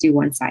can't just do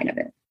one side of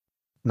it.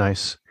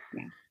 Nice.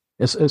 Yeah.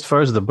 As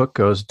far as the book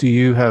goes, do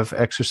you have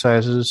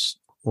exercises,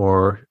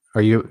 or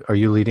are you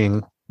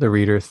leading the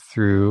reader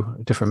through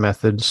different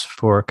methods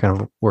for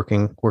kind of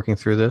working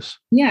through this?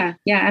 Yeah,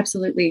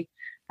 absolutely.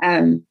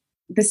 The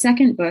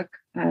second book,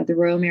 The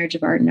Royal Marriage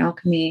of Art and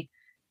Alchemy,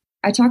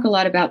 I talk a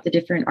lot about the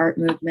different art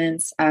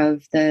movements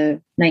of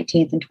the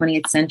 19th and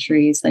 20th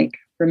centuries, like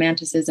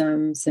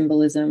Romanticism,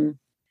 Symbolism,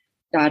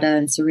 Dada,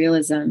 and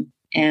Surrealism,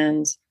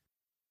 and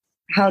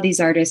how these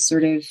artists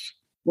sort of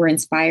were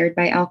inspired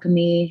by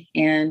alchemy,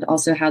 and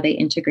also how they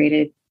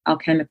integrated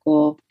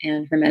alchemical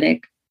and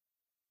hermetic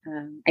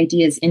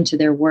ideas into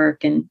their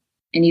work, and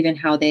even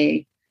how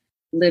they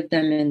lived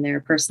them in their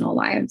personal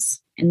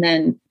lives. And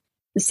then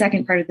the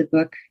second part of the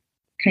book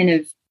kind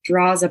of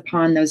draws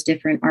upon those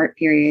different art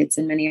periods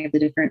and many of the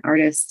different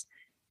artists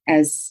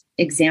as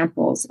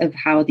examples of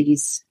how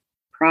these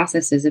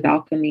processes of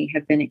alchemy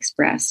have been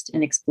expressed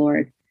and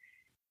explored.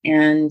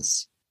 And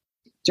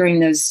during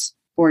those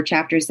 4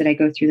 chapters that I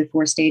go through, the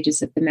 4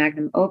 stages of the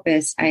magnum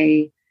opus,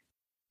 I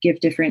give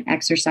different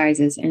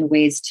exercises and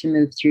ways to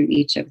move through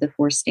each of the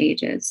 4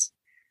 stages.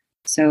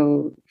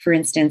 So, for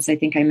instance, I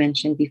think I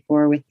mentioned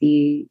before with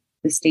the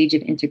stage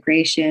of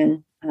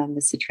integration,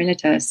 the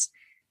Citrinitas,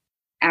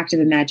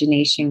 active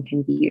imagination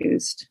can be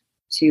used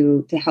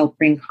to help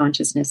bring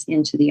consciousness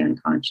into the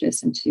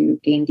unconscious and to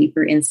gain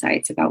deeper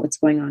insights about what's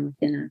going on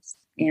within us.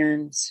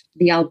 And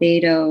the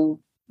albedo,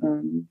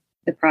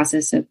 the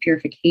process of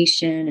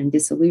purification and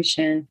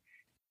dissolution,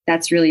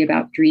 that's really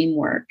about dream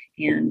work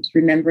and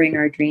remembering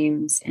our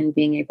dreams and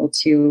being able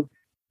to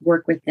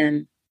work with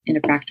them in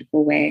a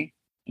practical way.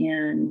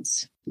 And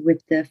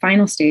with the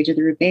final stage of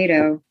the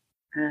rubedo,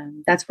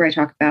 that's where I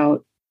talk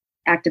about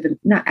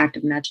not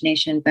active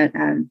imagination, but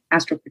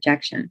astral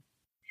projection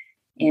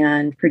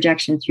and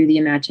projection through the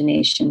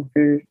imagination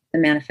for the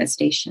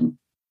manifestation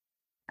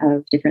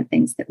of different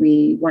things that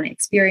we want to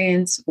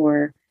experience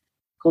or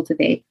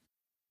cultivate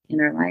in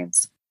our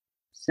lives.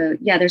 So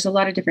yeah, there's a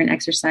lot of different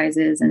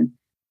exercises and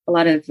a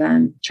lot of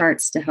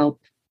charts to help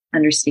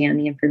understand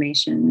the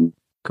information.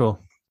 Cool.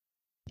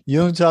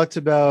 Jung talked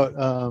about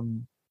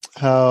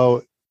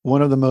how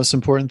one of the most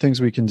important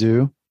things we can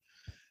do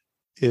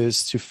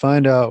is to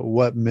find out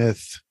what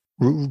myth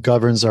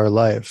governs our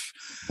life,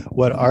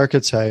 what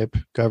archetype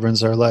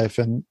governs our life.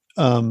 And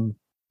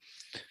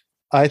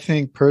I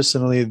think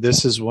personally,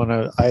 this is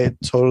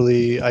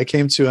I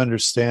came to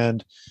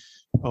understand,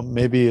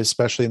 maybe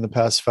especially in the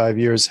past 5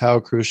 years, how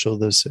crucial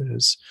this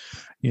is.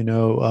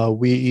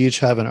 We each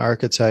have an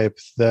archetype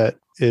that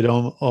it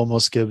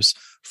almost gives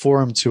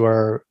form to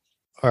our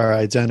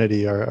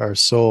identity, our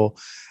soul.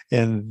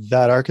 And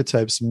that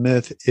archetype's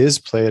myth is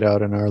played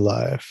out in our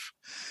life.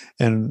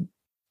 And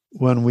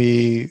when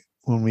we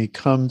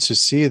come to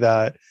see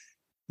that,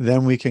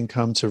 then we can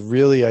come to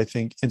really, I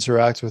think,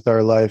 interact with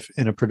our life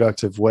in a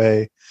productive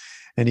way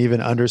and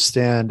even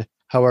understand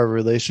how our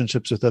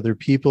relationships with other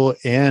people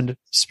and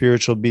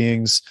spiritual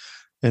beings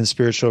and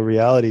spiritual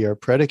reality are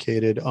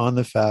predicated on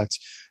the fact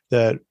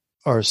that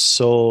our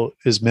soul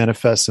is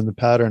manifest in the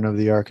pattern of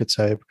the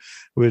archetype,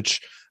 which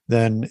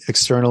then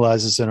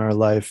externalizes in our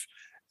life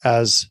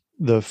as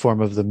the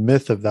form of the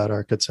myth of that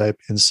archetype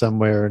in some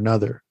way or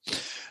another.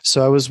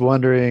 So I was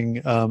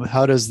wondering,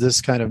 how does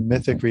this kind of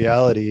mythic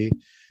reality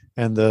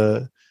and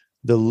the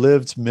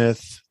lived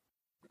myth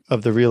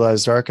of the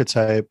realized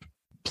archetype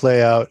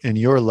play out in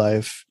your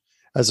life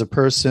as a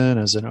person,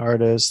 as an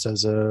artist,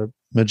 as a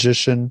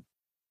magician?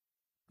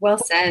 Well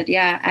said.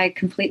 Yeah, I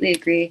completely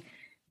agree.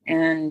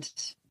 And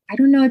I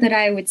don't know that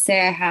I would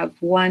say I have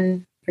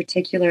one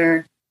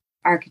particular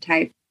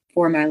archetype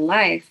for my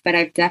life, but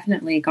I've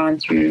definitely gone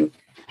through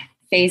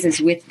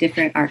phases with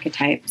different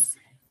archetypes.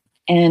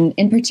 And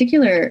in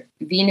particular,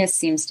 Venus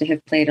seems to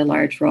have played a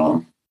large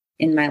role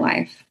in my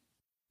life.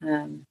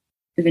 The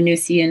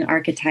Venusian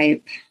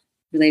archetype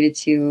related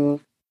to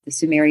the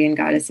Sumerian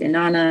goddess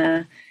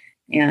Inanna,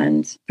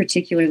 and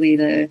particularly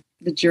the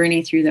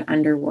journey through the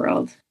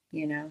underworld,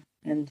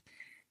 And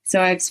so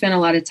I've spent a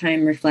lot of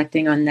time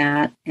reflecting on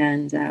that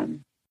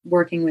and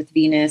working with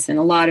Venus, and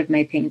a lot of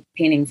my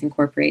paintings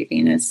incorporate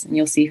Venus, and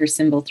you'll see her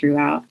symbol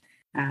throughout.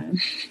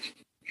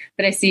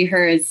 But I see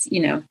her as,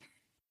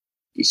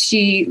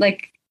 she,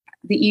 like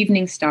the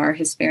evening star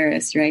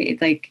Hesperus, right?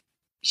 Like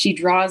she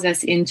draws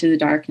us into the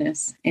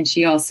darkness, and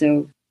she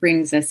also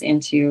brings us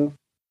into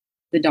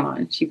the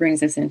dawn. She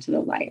brings us into the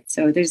light.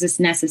 So there's this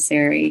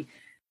necessary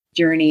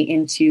journey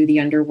into the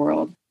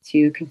underworld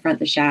to confront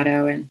the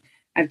shadow. And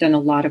I've done a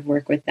lot of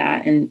work with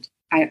that. And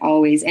I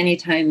always,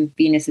 anytime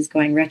Venus is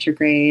going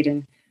retrograde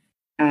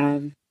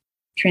and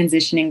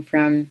transitioning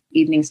from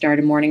evening star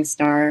to morning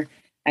star,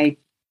 I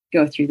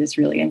go through this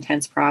really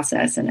intense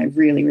process. And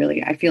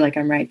I feel like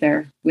I'm right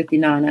there with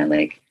Inanna,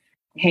 like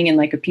hanging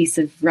like a piece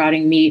of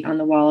rotting meat on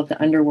the wall of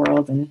the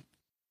underworld and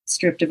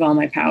stripped of all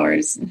my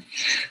powers.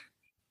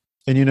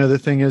 And the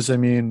thing is,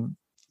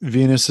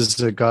 Venus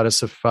is a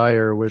goddess of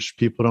fire, which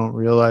people don't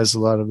realize a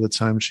lot of the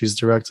time. She's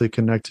directly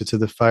connected to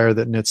the fire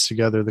that knits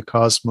together the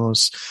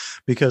cosmos,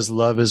 because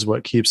love is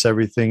what keeps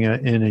everything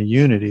in a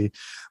unity.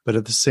 But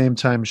at the same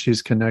time,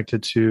 she's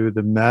connected to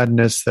the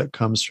madness that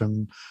comes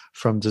from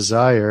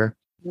desire.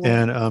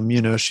 Yeah.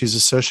 And, she's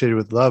associated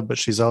with love, but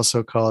she's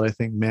also called, I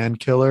think, man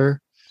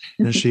killer.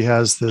 And she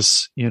has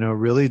this,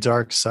 really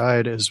dark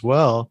side as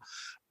well.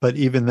 But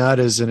even that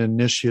is an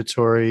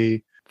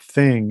initiatory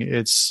thing.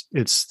 It's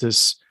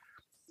this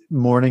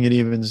morning and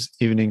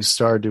evening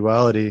star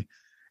duality.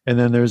 And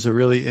then there's a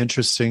really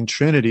interesting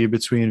trinity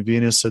between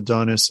Venus,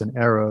 Adonis, and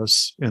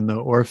Eros in the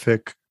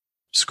Orphic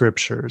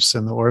scriptures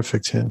and the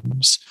Orphic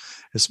hymns,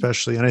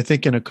 especially. And I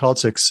think in a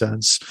cultic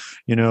sense,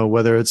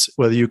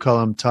 whether you call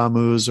them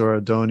Tammuz or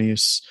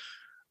Adonis,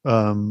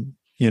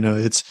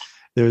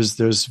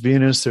 there's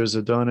Venus, there's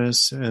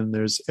Adonis, and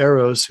there's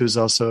Eros, who's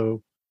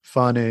also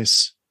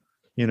Phanes,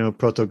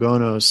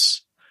 Protogonos,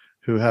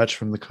 who hatched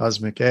from the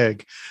cosmic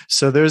egg.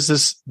 So there's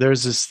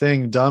this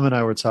thing, Dom and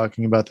I were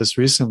talking about this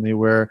recently,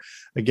 where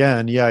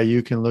again, yeah,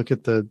 you can look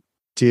at the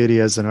deity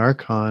as an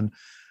archon,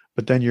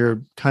 but then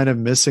you're kind of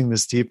missing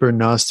this deeper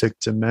Gnostic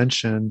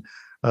dimension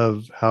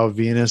of how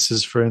Venus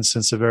is, for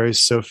instance, a very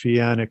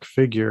Sophianic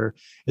figure,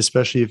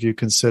 especially if you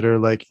consider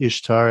like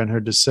Ishtar and her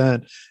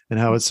descent and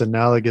how it's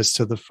analogous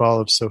to the fall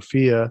of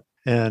Sophia.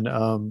 And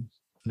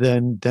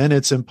then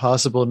it's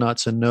impossible not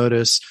to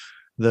notice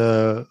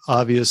the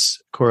obvious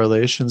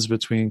correlations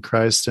between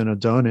Christ and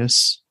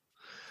Adonis,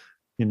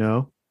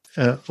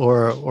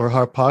 or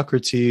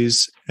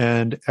Harpocrates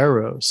and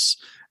Eros.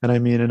 And I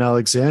mean, in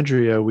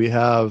Alexandria, we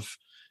have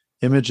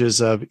images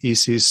of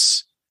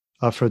Isis,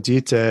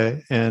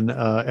 Aphrodite, and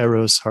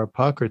Eros,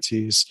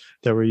 Harpocrates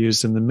that were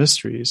used in the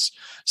mysteries.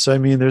 So, I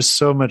mean, there's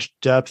so much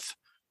depth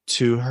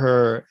to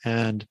her,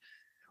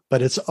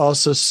 but it's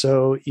also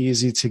so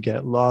easy to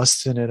get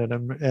lost in it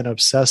and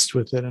obsessed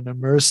with it and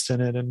immersed in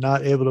it and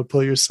not able to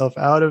pull yourself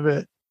out of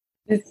it.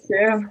 It's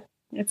true.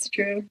 It's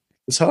true.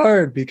 It's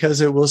hard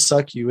because it will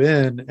suck you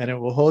in and it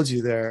will hold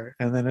you there.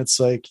 And then it's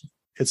like,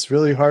 it's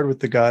really hard with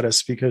the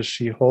goddess because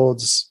she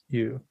holds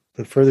you.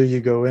 The further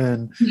you go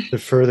in, the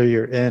further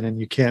you're in, and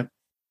you can't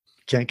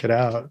get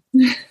out.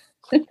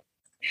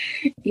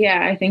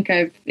 Yeah, I think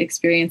I've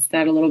experienced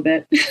that a little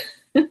bit.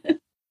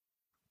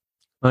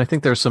 I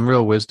think there's some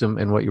real wisdom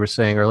in what you were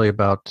saying earlier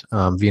about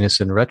Venus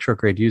in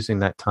retrograde, using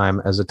that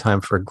time as a time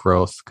for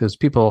growth, because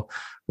people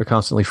are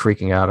constantly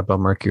freaking out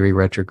about Mercury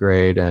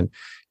retrograde and,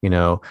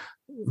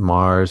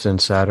 Mars and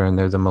Saturn,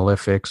 they're the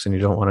malefics and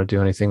you don't want to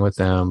do anything with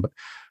them.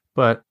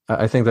 But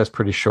I think that's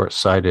pretty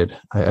short-sighted.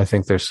 I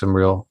think there's some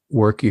real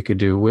work you could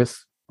do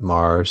with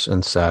Mars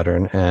and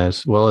Saturn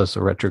as well as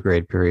the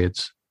retrograde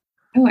periods.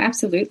 Oh,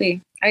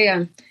 absolutely.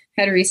 I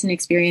had a recent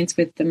experience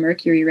with the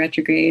Mercury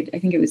retrograde. I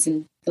think it was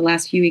in the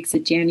last few weeks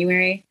of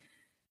January.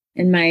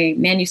 And my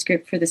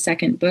manuscript for the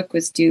second book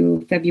was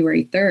due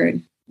February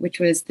 3rd, which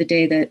was the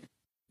day that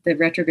the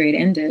retrograde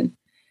ended.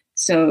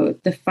 So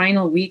the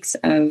final weeks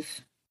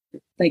of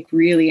like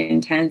really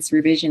intense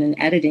revision and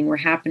editing were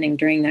happening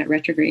during that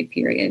retrograde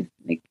period.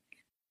 Like,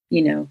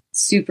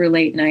 super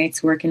late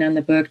nights working on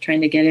the book, trying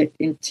to get it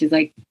into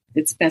like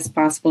its best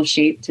possible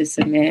shape to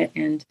submit.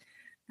 And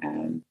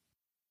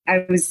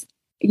I was,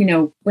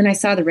 when I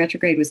saw the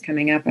retrograde was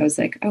coming up, I was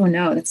like, oh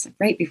no, that's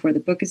right before the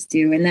book is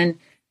due. And then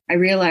I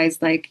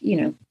realized like,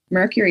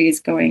 Mercury is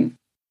going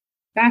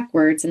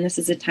backwards and this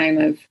is a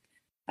time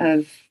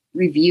of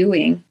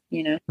reviewing,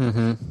 and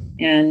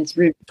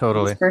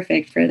totally it's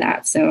perfect for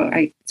that. So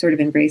I sort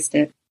of embraced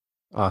it.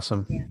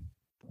 Awesome. Yeah.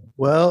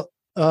 Well,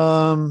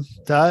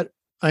 that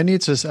I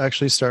need to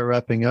actually start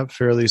wrapping up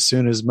fairly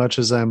soon, as much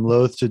as I'm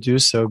loath to do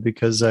so,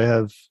 because I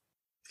have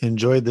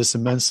enjoyed this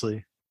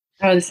immensely.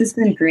 Oh, this has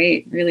been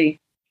great. Really.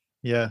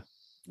 Yeah.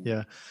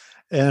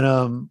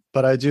 And,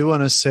 but I do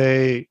want to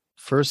say,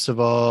 first of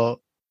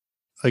all,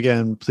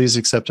 again, please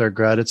accept our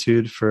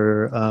gratitude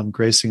for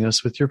gracing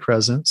us with your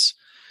presence.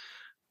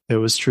 It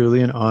was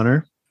truly an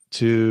honor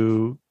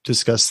to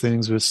discuss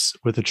things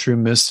with a true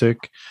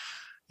mystic,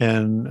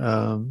 and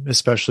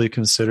especially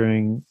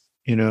considering,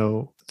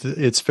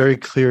 it's very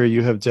clear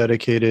you have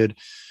dedicated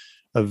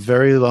a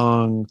very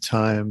long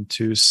time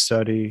to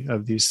study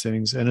of these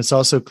things, and it's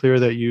also clear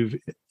that you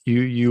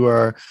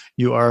are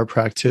a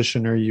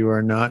practitioner. You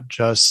are not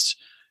just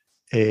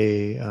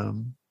a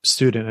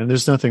student, and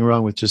there's nothing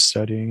wrong with just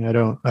studying. I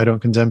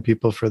don't condemn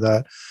people for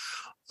that.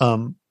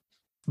 But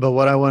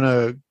where I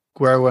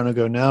want to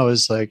go now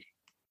is like,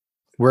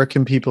 where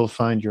can people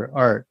find your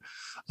art?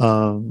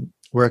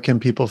 Where can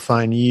people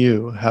find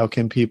you? How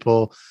can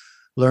people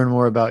learn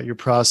more about your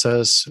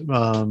process?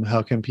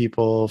 How can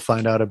people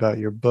find out about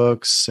your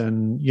books?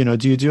 And,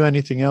 do you do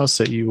anything else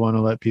that you want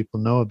to let people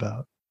know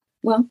about?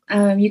 Well,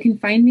 you can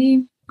find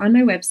me on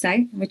my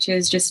website, which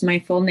is just my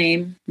full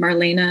name,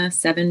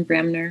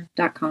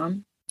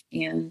 Marlene7Bremner.com.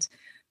 And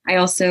I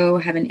also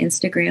have an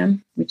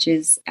Instagram, which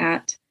is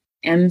at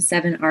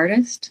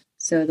M7Artist.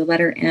 So the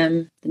letter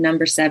M, the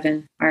number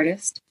 7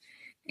 artist.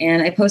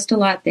 And I post a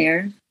lot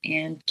there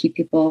and keep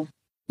people,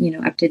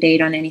 up to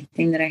date on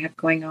anything that I have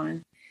going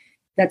on.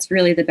 That's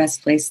really the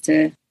best place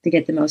to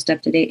get the most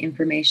up-to-date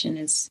information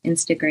is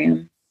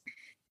Instagram.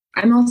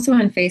 I'm also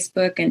on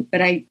Facebook,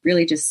 but I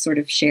really just sort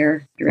of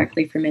share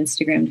directly from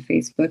Instagram to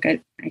Facebook.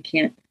 I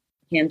can't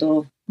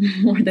handle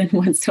more than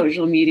one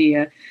social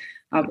media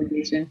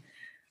obligation.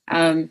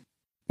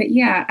 But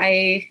yeah,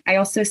 I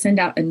also send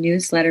out a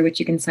newsletter, which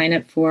you can sign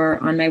up for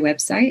on my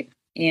website.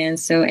 And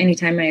so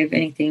anytime I have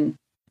anything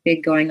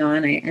big going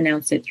on, I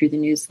announce it through the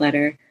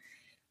newsletter.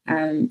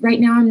 Right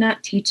now, I'm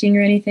not teaching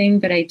or anything,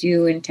 but I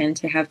do intend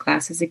to have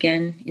classes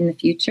again in the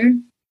future.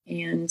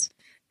 And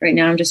right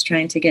now, I'm just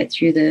trying to get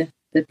through the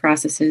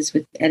processes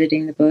with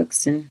editing the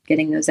books and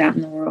getting those out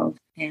in the world.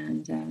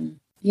 And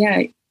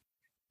I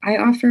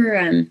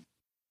offer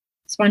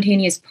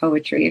spontaneous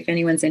poetry if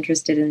anyone's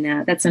interested in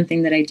that. That's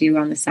something that I do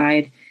on the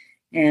side.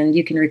 And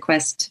you can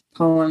request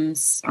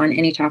poems on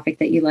any topic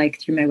that you like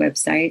through my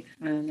website.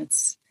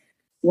 That's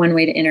one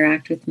way to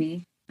interact with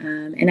me.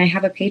 And I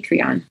have a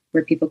Patreon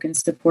where people can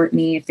support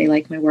me if they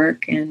like my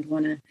work and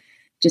want to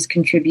just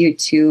contribute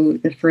to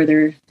the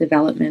further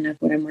development of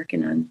what I'm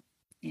working on.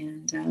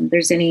 And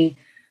there's any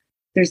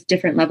there's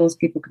different levels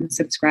people can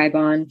subscribe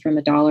on, from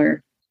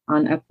 $1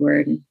 on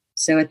upward.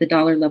 So at the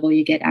 $1 level,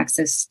 you get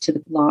access to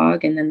the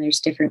blog, and then there's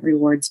different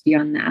rewards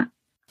beyond that.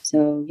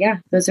 So yeah,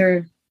 those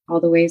are all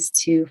the ways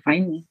to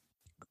find me.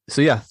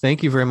 So yeah,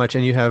 thank you very much.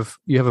 And you have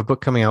a book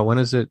coming out. When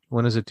is it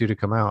due to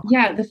come out?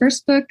 Yeah, the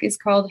first book is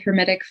called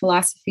Hermetic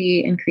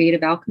Philosophy and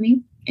Creative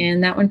Alchemy,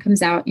 and that one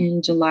comes out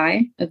in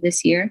July of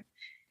this year.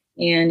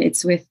 And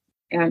it's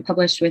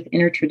published with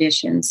Inner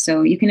Traditions.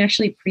 So you can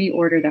actually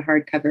pre-order the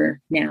hardcover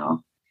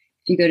now.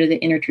 If you go to the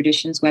Inner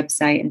Traditions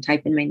website and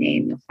type in my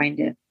name, you'll find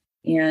it.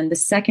 And the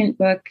second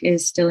book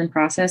is still in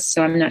process,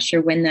 so I'm not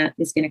sure when that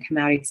is going to come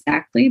out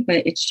exactly,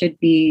 but it should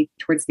be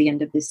towards the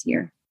end of this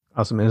year.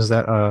 Awesome. And is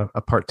that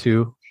a part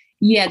 2?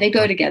 Yeah, they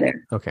go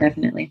together. Okay.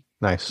 Definitely.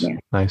 Nice. Yeah.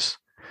 Nice.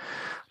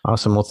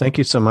 Awesome. Well, thank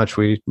you so much.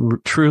 We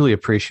truly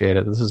appreciate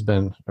it. This has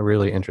been a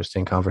really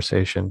interesting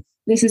conversation.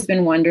 This has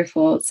been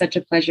wonderful. It's such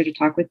a pleasure to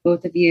talk with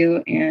both of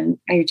you. And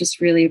I just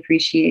really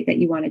appreciate that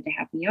you wanted to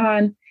have me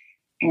on.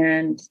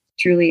 And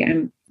truly,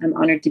 I'm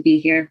honored to be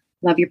here.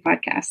 Love your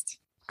podcast.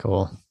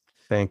 Cool.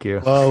 Thank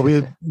you. Well,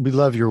 we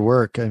love your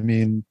work. I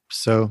mean,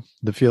 so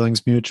the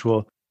feeling's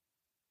mutual.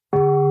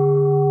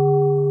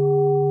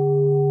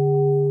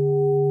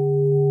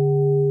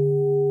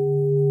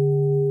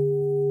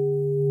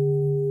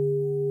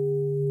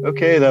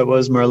 Okay, that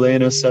was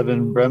Marlene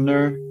Seven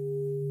Bremner,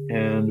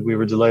 and we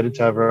were delighted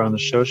to have her on the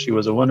show. She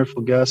was a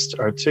wonderful guest,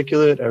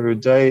 articulate,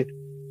 erudite,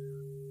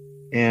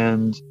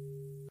 and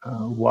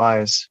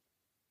wise.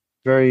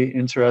 Very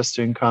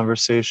interesting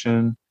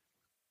conversation.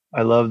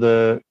 I love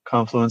the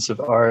confluence of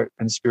art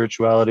and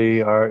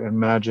spirituality, art and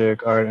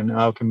magic, art and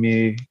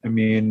alchemy. I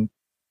mean,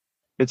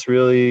 it's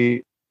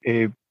really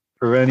a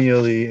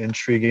perennially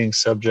intriguing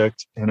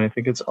subject, and I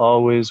think it's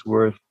always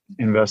worth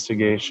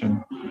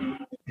investigation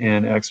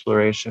and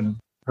exploration.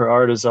 Her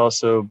art is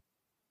also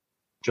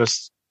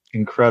just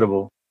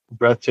incredible,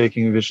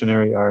 breathtaking,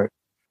 visionary art.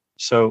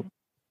 So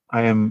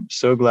I am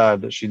so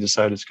glad that she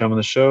decided to come on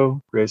the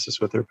show, grace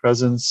us with her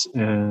presence,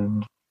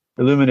 and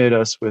illuminate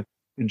us with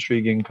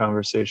intriguing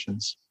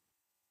conversations.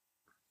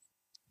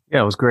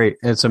 Yeah, it was great.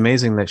 It's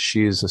amazing that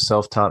she's a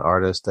self-taught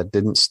artist that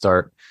didn't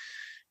start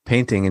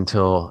painting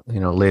until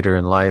later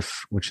in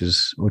life, which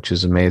is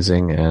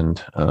amazing,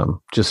 and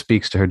just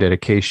speaks to her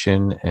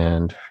dedication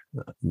and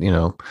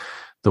the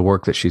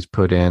work that she's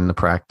put in, the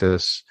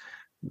practice,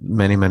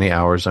 many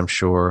hours, I'm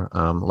sure,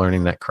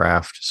 learning that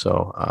craft.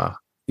 So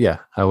yeah,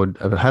 I would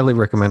highly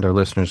recommend our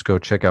listeners go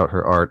check out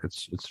her art.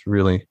 It's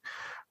really,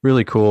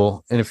 really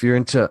cool. And if you're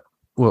into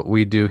what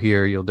we do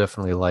here, you'll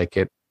definitely like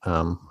it.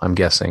 I'm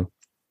guessing.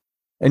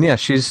 And yeah,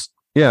 she's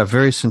a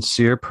very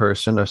sincere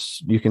person.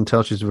 You can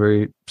tell she's a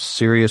very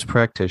serious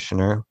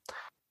practitioner.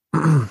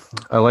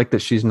 I like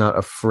that she's not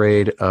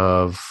afraid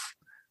of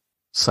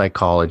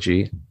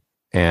psychology,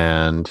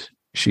 and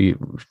she,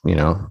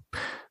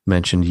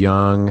 mentioned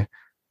Jung.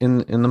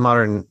 In the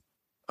modern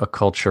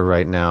culture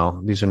right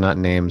now, these are not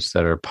names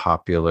that are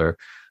popular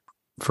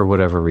for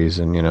whatever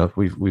reason.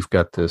 We've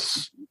got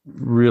this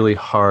really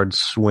hard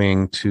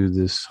swing to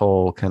this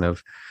whole kind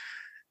of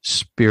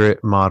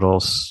spirit model,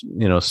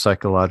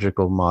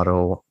 psychological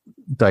model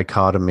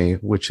dichotomy,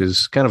 which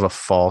is kind of a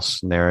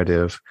false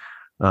narrative.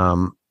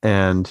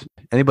 And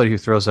anybody who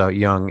throws out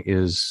Jung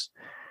is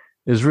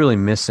really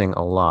missing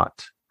a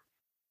lot.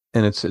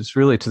 And it's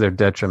really to their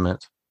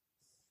detriment.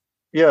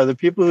 Yeah, the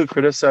people who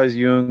criticize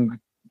Jung,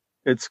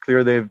 it's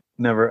clear they've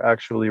never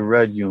actually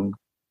read Jung.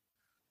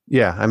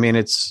 Yeah, I mean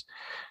it's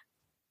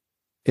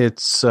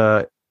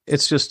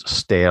just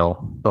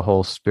stale. The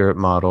whole spirit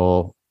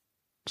model,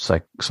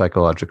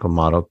 psychological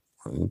model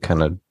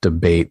kind of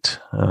debate.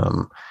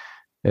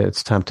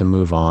 It's time to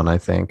move on, I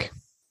think.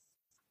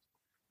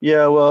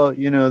 Yeah, well,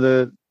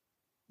 the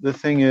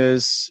thing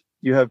is,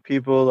 you have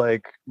people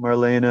like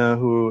Marlene,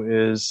 who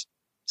is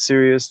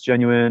serious,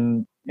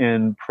 genuine,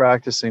 and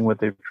practicing what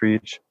they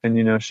preach.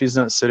 And she's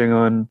not sitting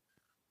on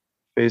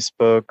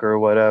Facebook or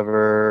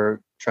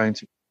whatever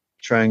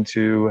trying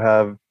to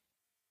have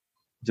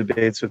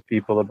debates with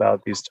people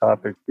about these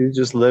topics. She's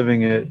just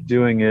living it,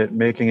 doing it,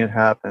 making it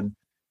happen.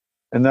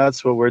 And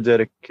that's what we're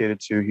dedicated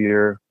to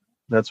here.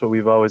 That's what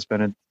we've always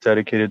been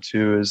dedicated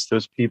to, is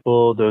those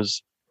people and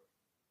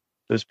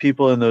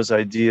those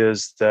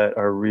ideas that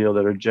are real,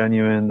 that are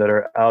genuine, that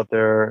are out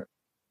there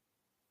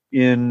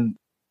in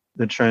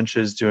the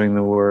trenches doing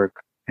the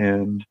work,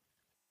 and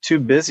too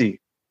busy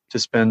to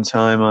spend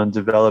time on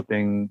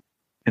developing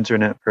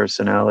internet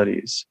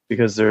personalities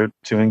because they're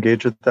too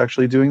engaged with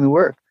actually doing the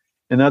work.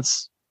 And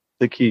that's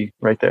the key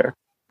right there.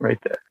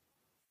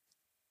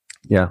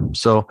 Yeah.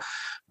 So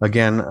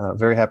again,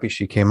 very happy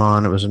she came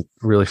on. It was a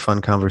really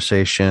fun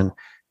conversation,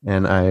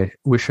 and I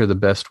wish her the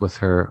best with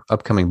her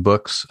upcoming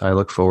books. I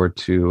look forward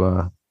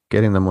to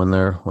getting them when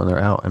they're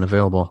out and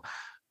available.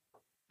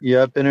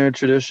 Yep. Inner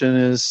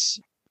Traditions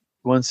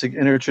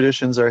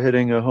are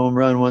hitting a home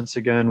run once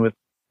again with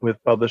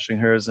publishing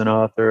her as an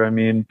author. I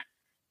mean,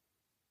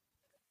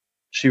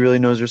 she really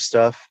knows her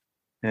stuff,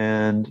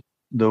 and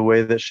the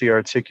way that she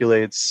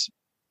articulates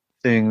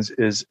things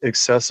is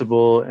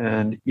accessible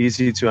and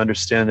easy to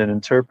understand and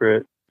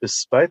interpret.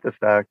 despite the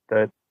fact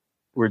that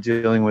we're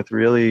dealing with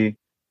really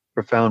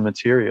profound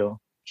material.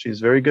 She's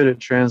very good at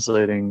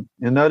translating,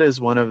 and that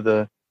is one of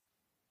the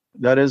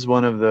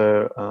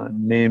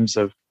names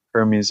of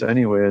Hermes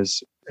anyway,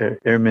 is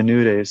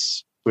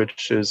Hermeneutes,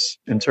 which is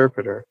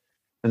interpreter.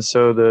 And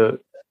so the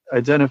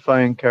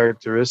identifying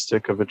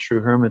characteristic of a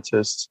true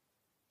Hermetist,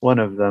 one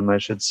of them, I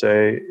should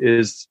say,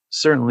 is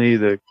certainly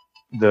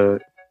the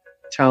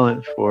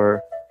talent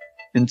for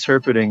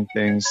interpreting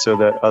things so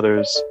that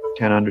others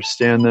can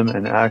understand them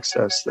and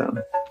access them.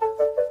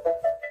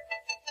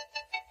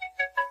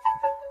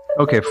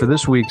 Okay, for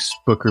this week's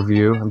book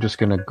review, I'm just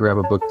going to grab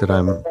a book that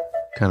I'm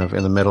kind of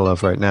in the middle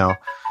of right now.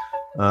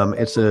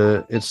 It's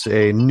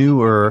a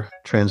newer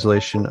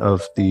translation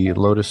of the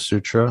Lotus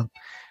Sutra.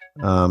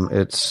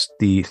 It's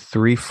the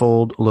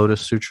Threefold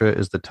Lotus Sutra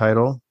is the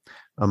title,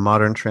 a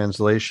modern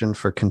translation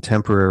for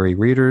contemporary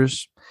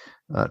readers,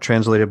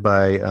 translated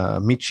by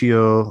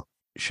Michio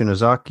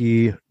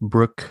Shinozaki,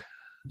 Brooke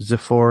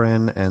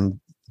Ziphorin, and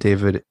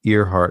David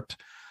Earhart.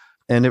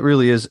 And it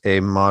really is a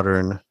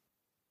modern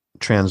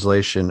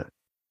translation,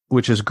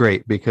 which is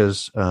great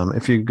because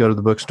if you go to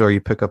the bookstore,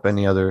 you pick up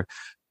any other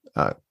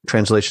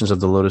translations of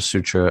the Lotus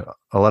Sutra,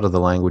 a lot of the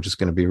language is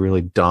going to be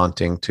really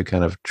daunting to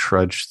kind of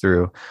trudge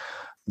through.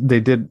 They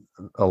did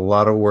a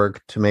lot of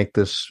work to make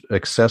this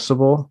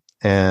accessible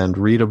and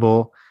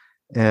readable,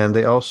 and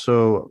they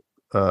also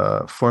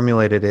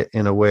formulated it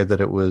in a way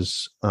that it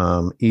was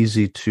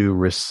easy to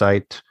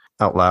recite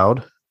out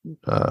loud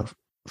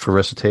for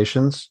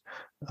recitations,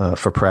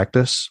 for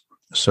practice.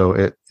 So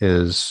it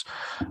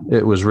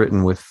was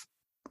written with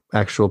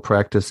actual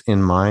practice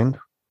in mind,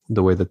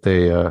 the way that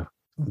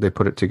they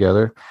put it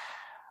together.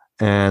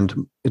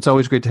 And it's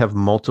always great to have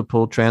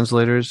multiple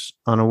translators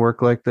on a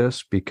work like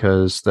this,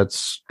 because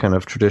that's kind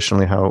of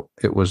traditionally how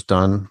it was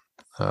done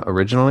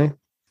originally.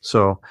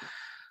 So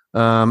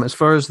as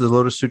far as the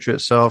Lotus Sutra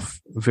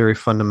itself, very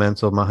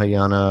fundamental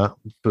Mahayana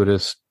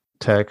Buddhist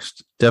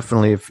text.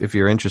 Definitely, if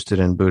you're interested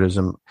in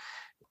Buddhism,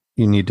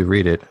 you need to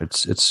read it.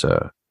 It's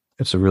a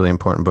really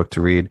important book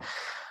to read,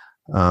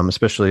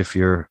 especially if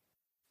you're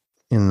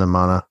in the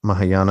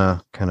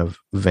Mahayana kind of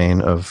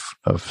vein of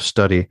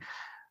study.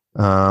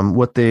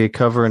 What they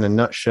cover in a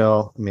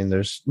nutshell, I mean,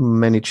 there's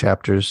many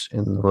chapters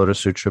in the Lotus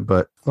Sutra,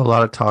 but a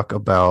lot of talk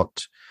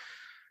about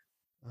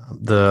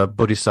the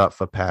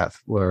Bodhisattva path,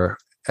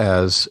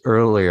 whereas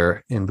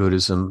earlier in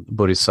Buddhism,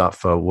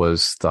 Bodhisattva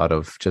was thought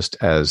of just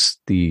as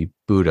the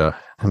Buddha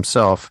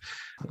himself.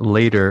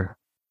 Later,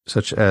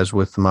 such as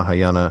with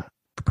Mahayana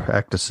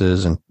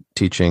practices and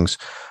teachings,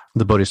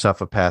 the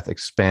Bodhisattva path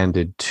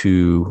expanded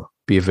to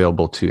be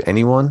available to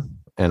anyone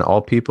and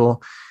all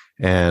people.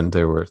 And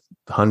there were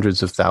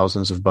hundreds of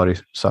thousands of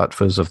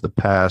bodhisattvas of the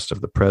past,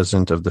 of the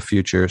present, of the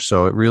future.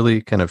 So it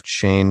really kind of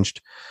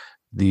changed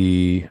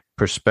the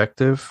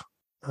perspective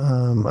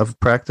of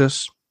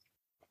practice,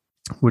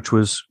 which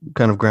was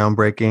kind of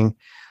groundbreaking.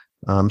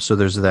 So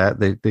there's that.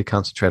 They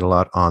concentrate a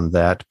lot on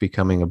that,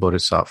 becoming a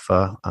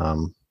bodhisattva.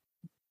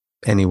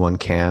 Anyone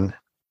can.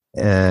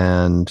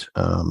 And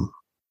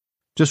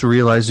just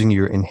realizing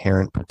your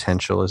inherent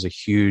potential is a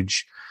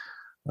huge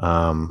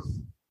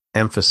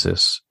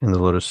emphasis in the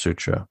Lotus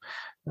Sutra.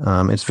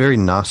 It's very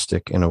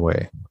Gnostic in a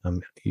way.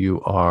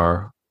 You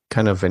are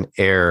kind of an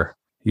heir.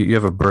 You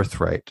have a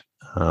birthright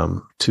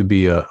to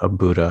be a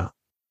Buddha,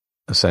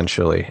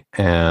 essentially.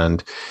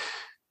 And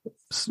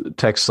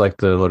texts like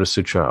the Lotus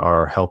Sutra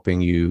are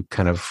helping you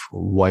kind of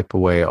wipe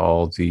away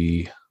all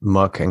the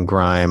muck and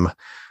grime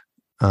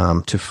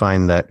to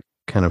find that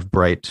kind of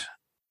bright,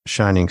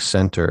 shining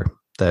center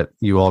that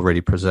you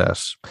already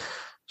possess.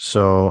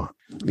 So,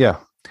 yeah.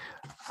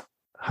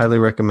 Highly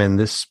recommend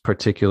this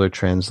particular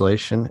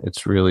translation.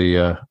 It's really,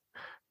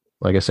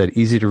 like I said,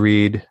 easy to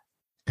read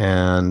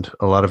and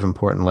a lot of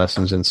important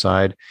lessons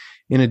inside.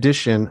 In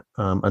addition,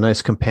 a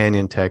nice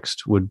companion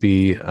text would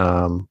be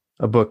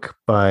a book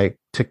by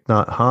Thich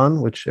Nhat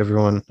Hanh, which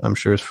everyone I'm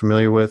sure is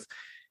familiar with.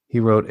 He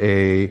wrote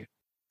a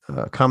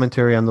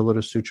commentary on the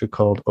Lotus Sutra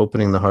called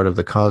Opening the Heart of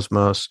the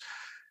Cosmos.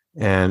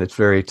 And it's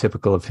very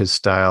typical of his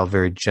style,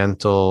 very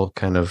gentle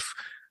kind of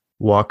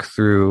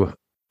walkthrough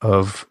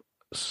of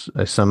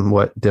a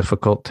somewhat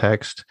difficult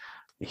text.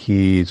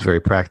 He's very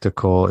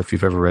practical. If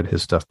you've ever read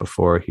his stuff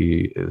before,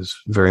 he is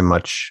very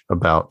much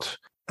about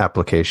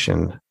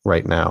application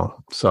right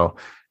now. So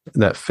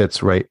that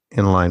fits right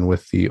in line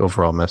with the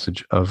overall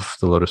message of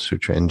the Lotus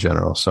Sutra in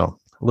general. So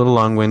a little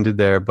long-winded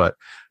there, but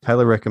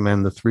highly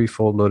recommend the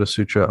Threefold Lotus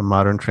Sutra, a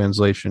modern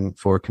translation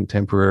for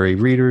contemporary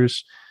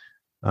readers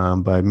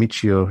by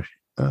Michio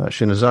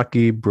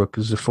Shinozaki, Brooke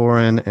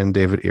Ziphorin, and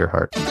David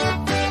Earhart.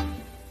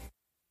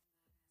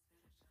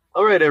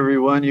 All right,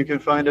 everyone. You can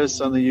find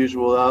us on the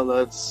usual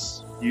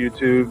outlets: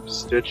 YouTube,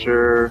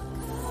 Stitcher,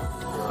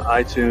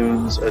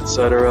 iTunes,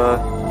 etc.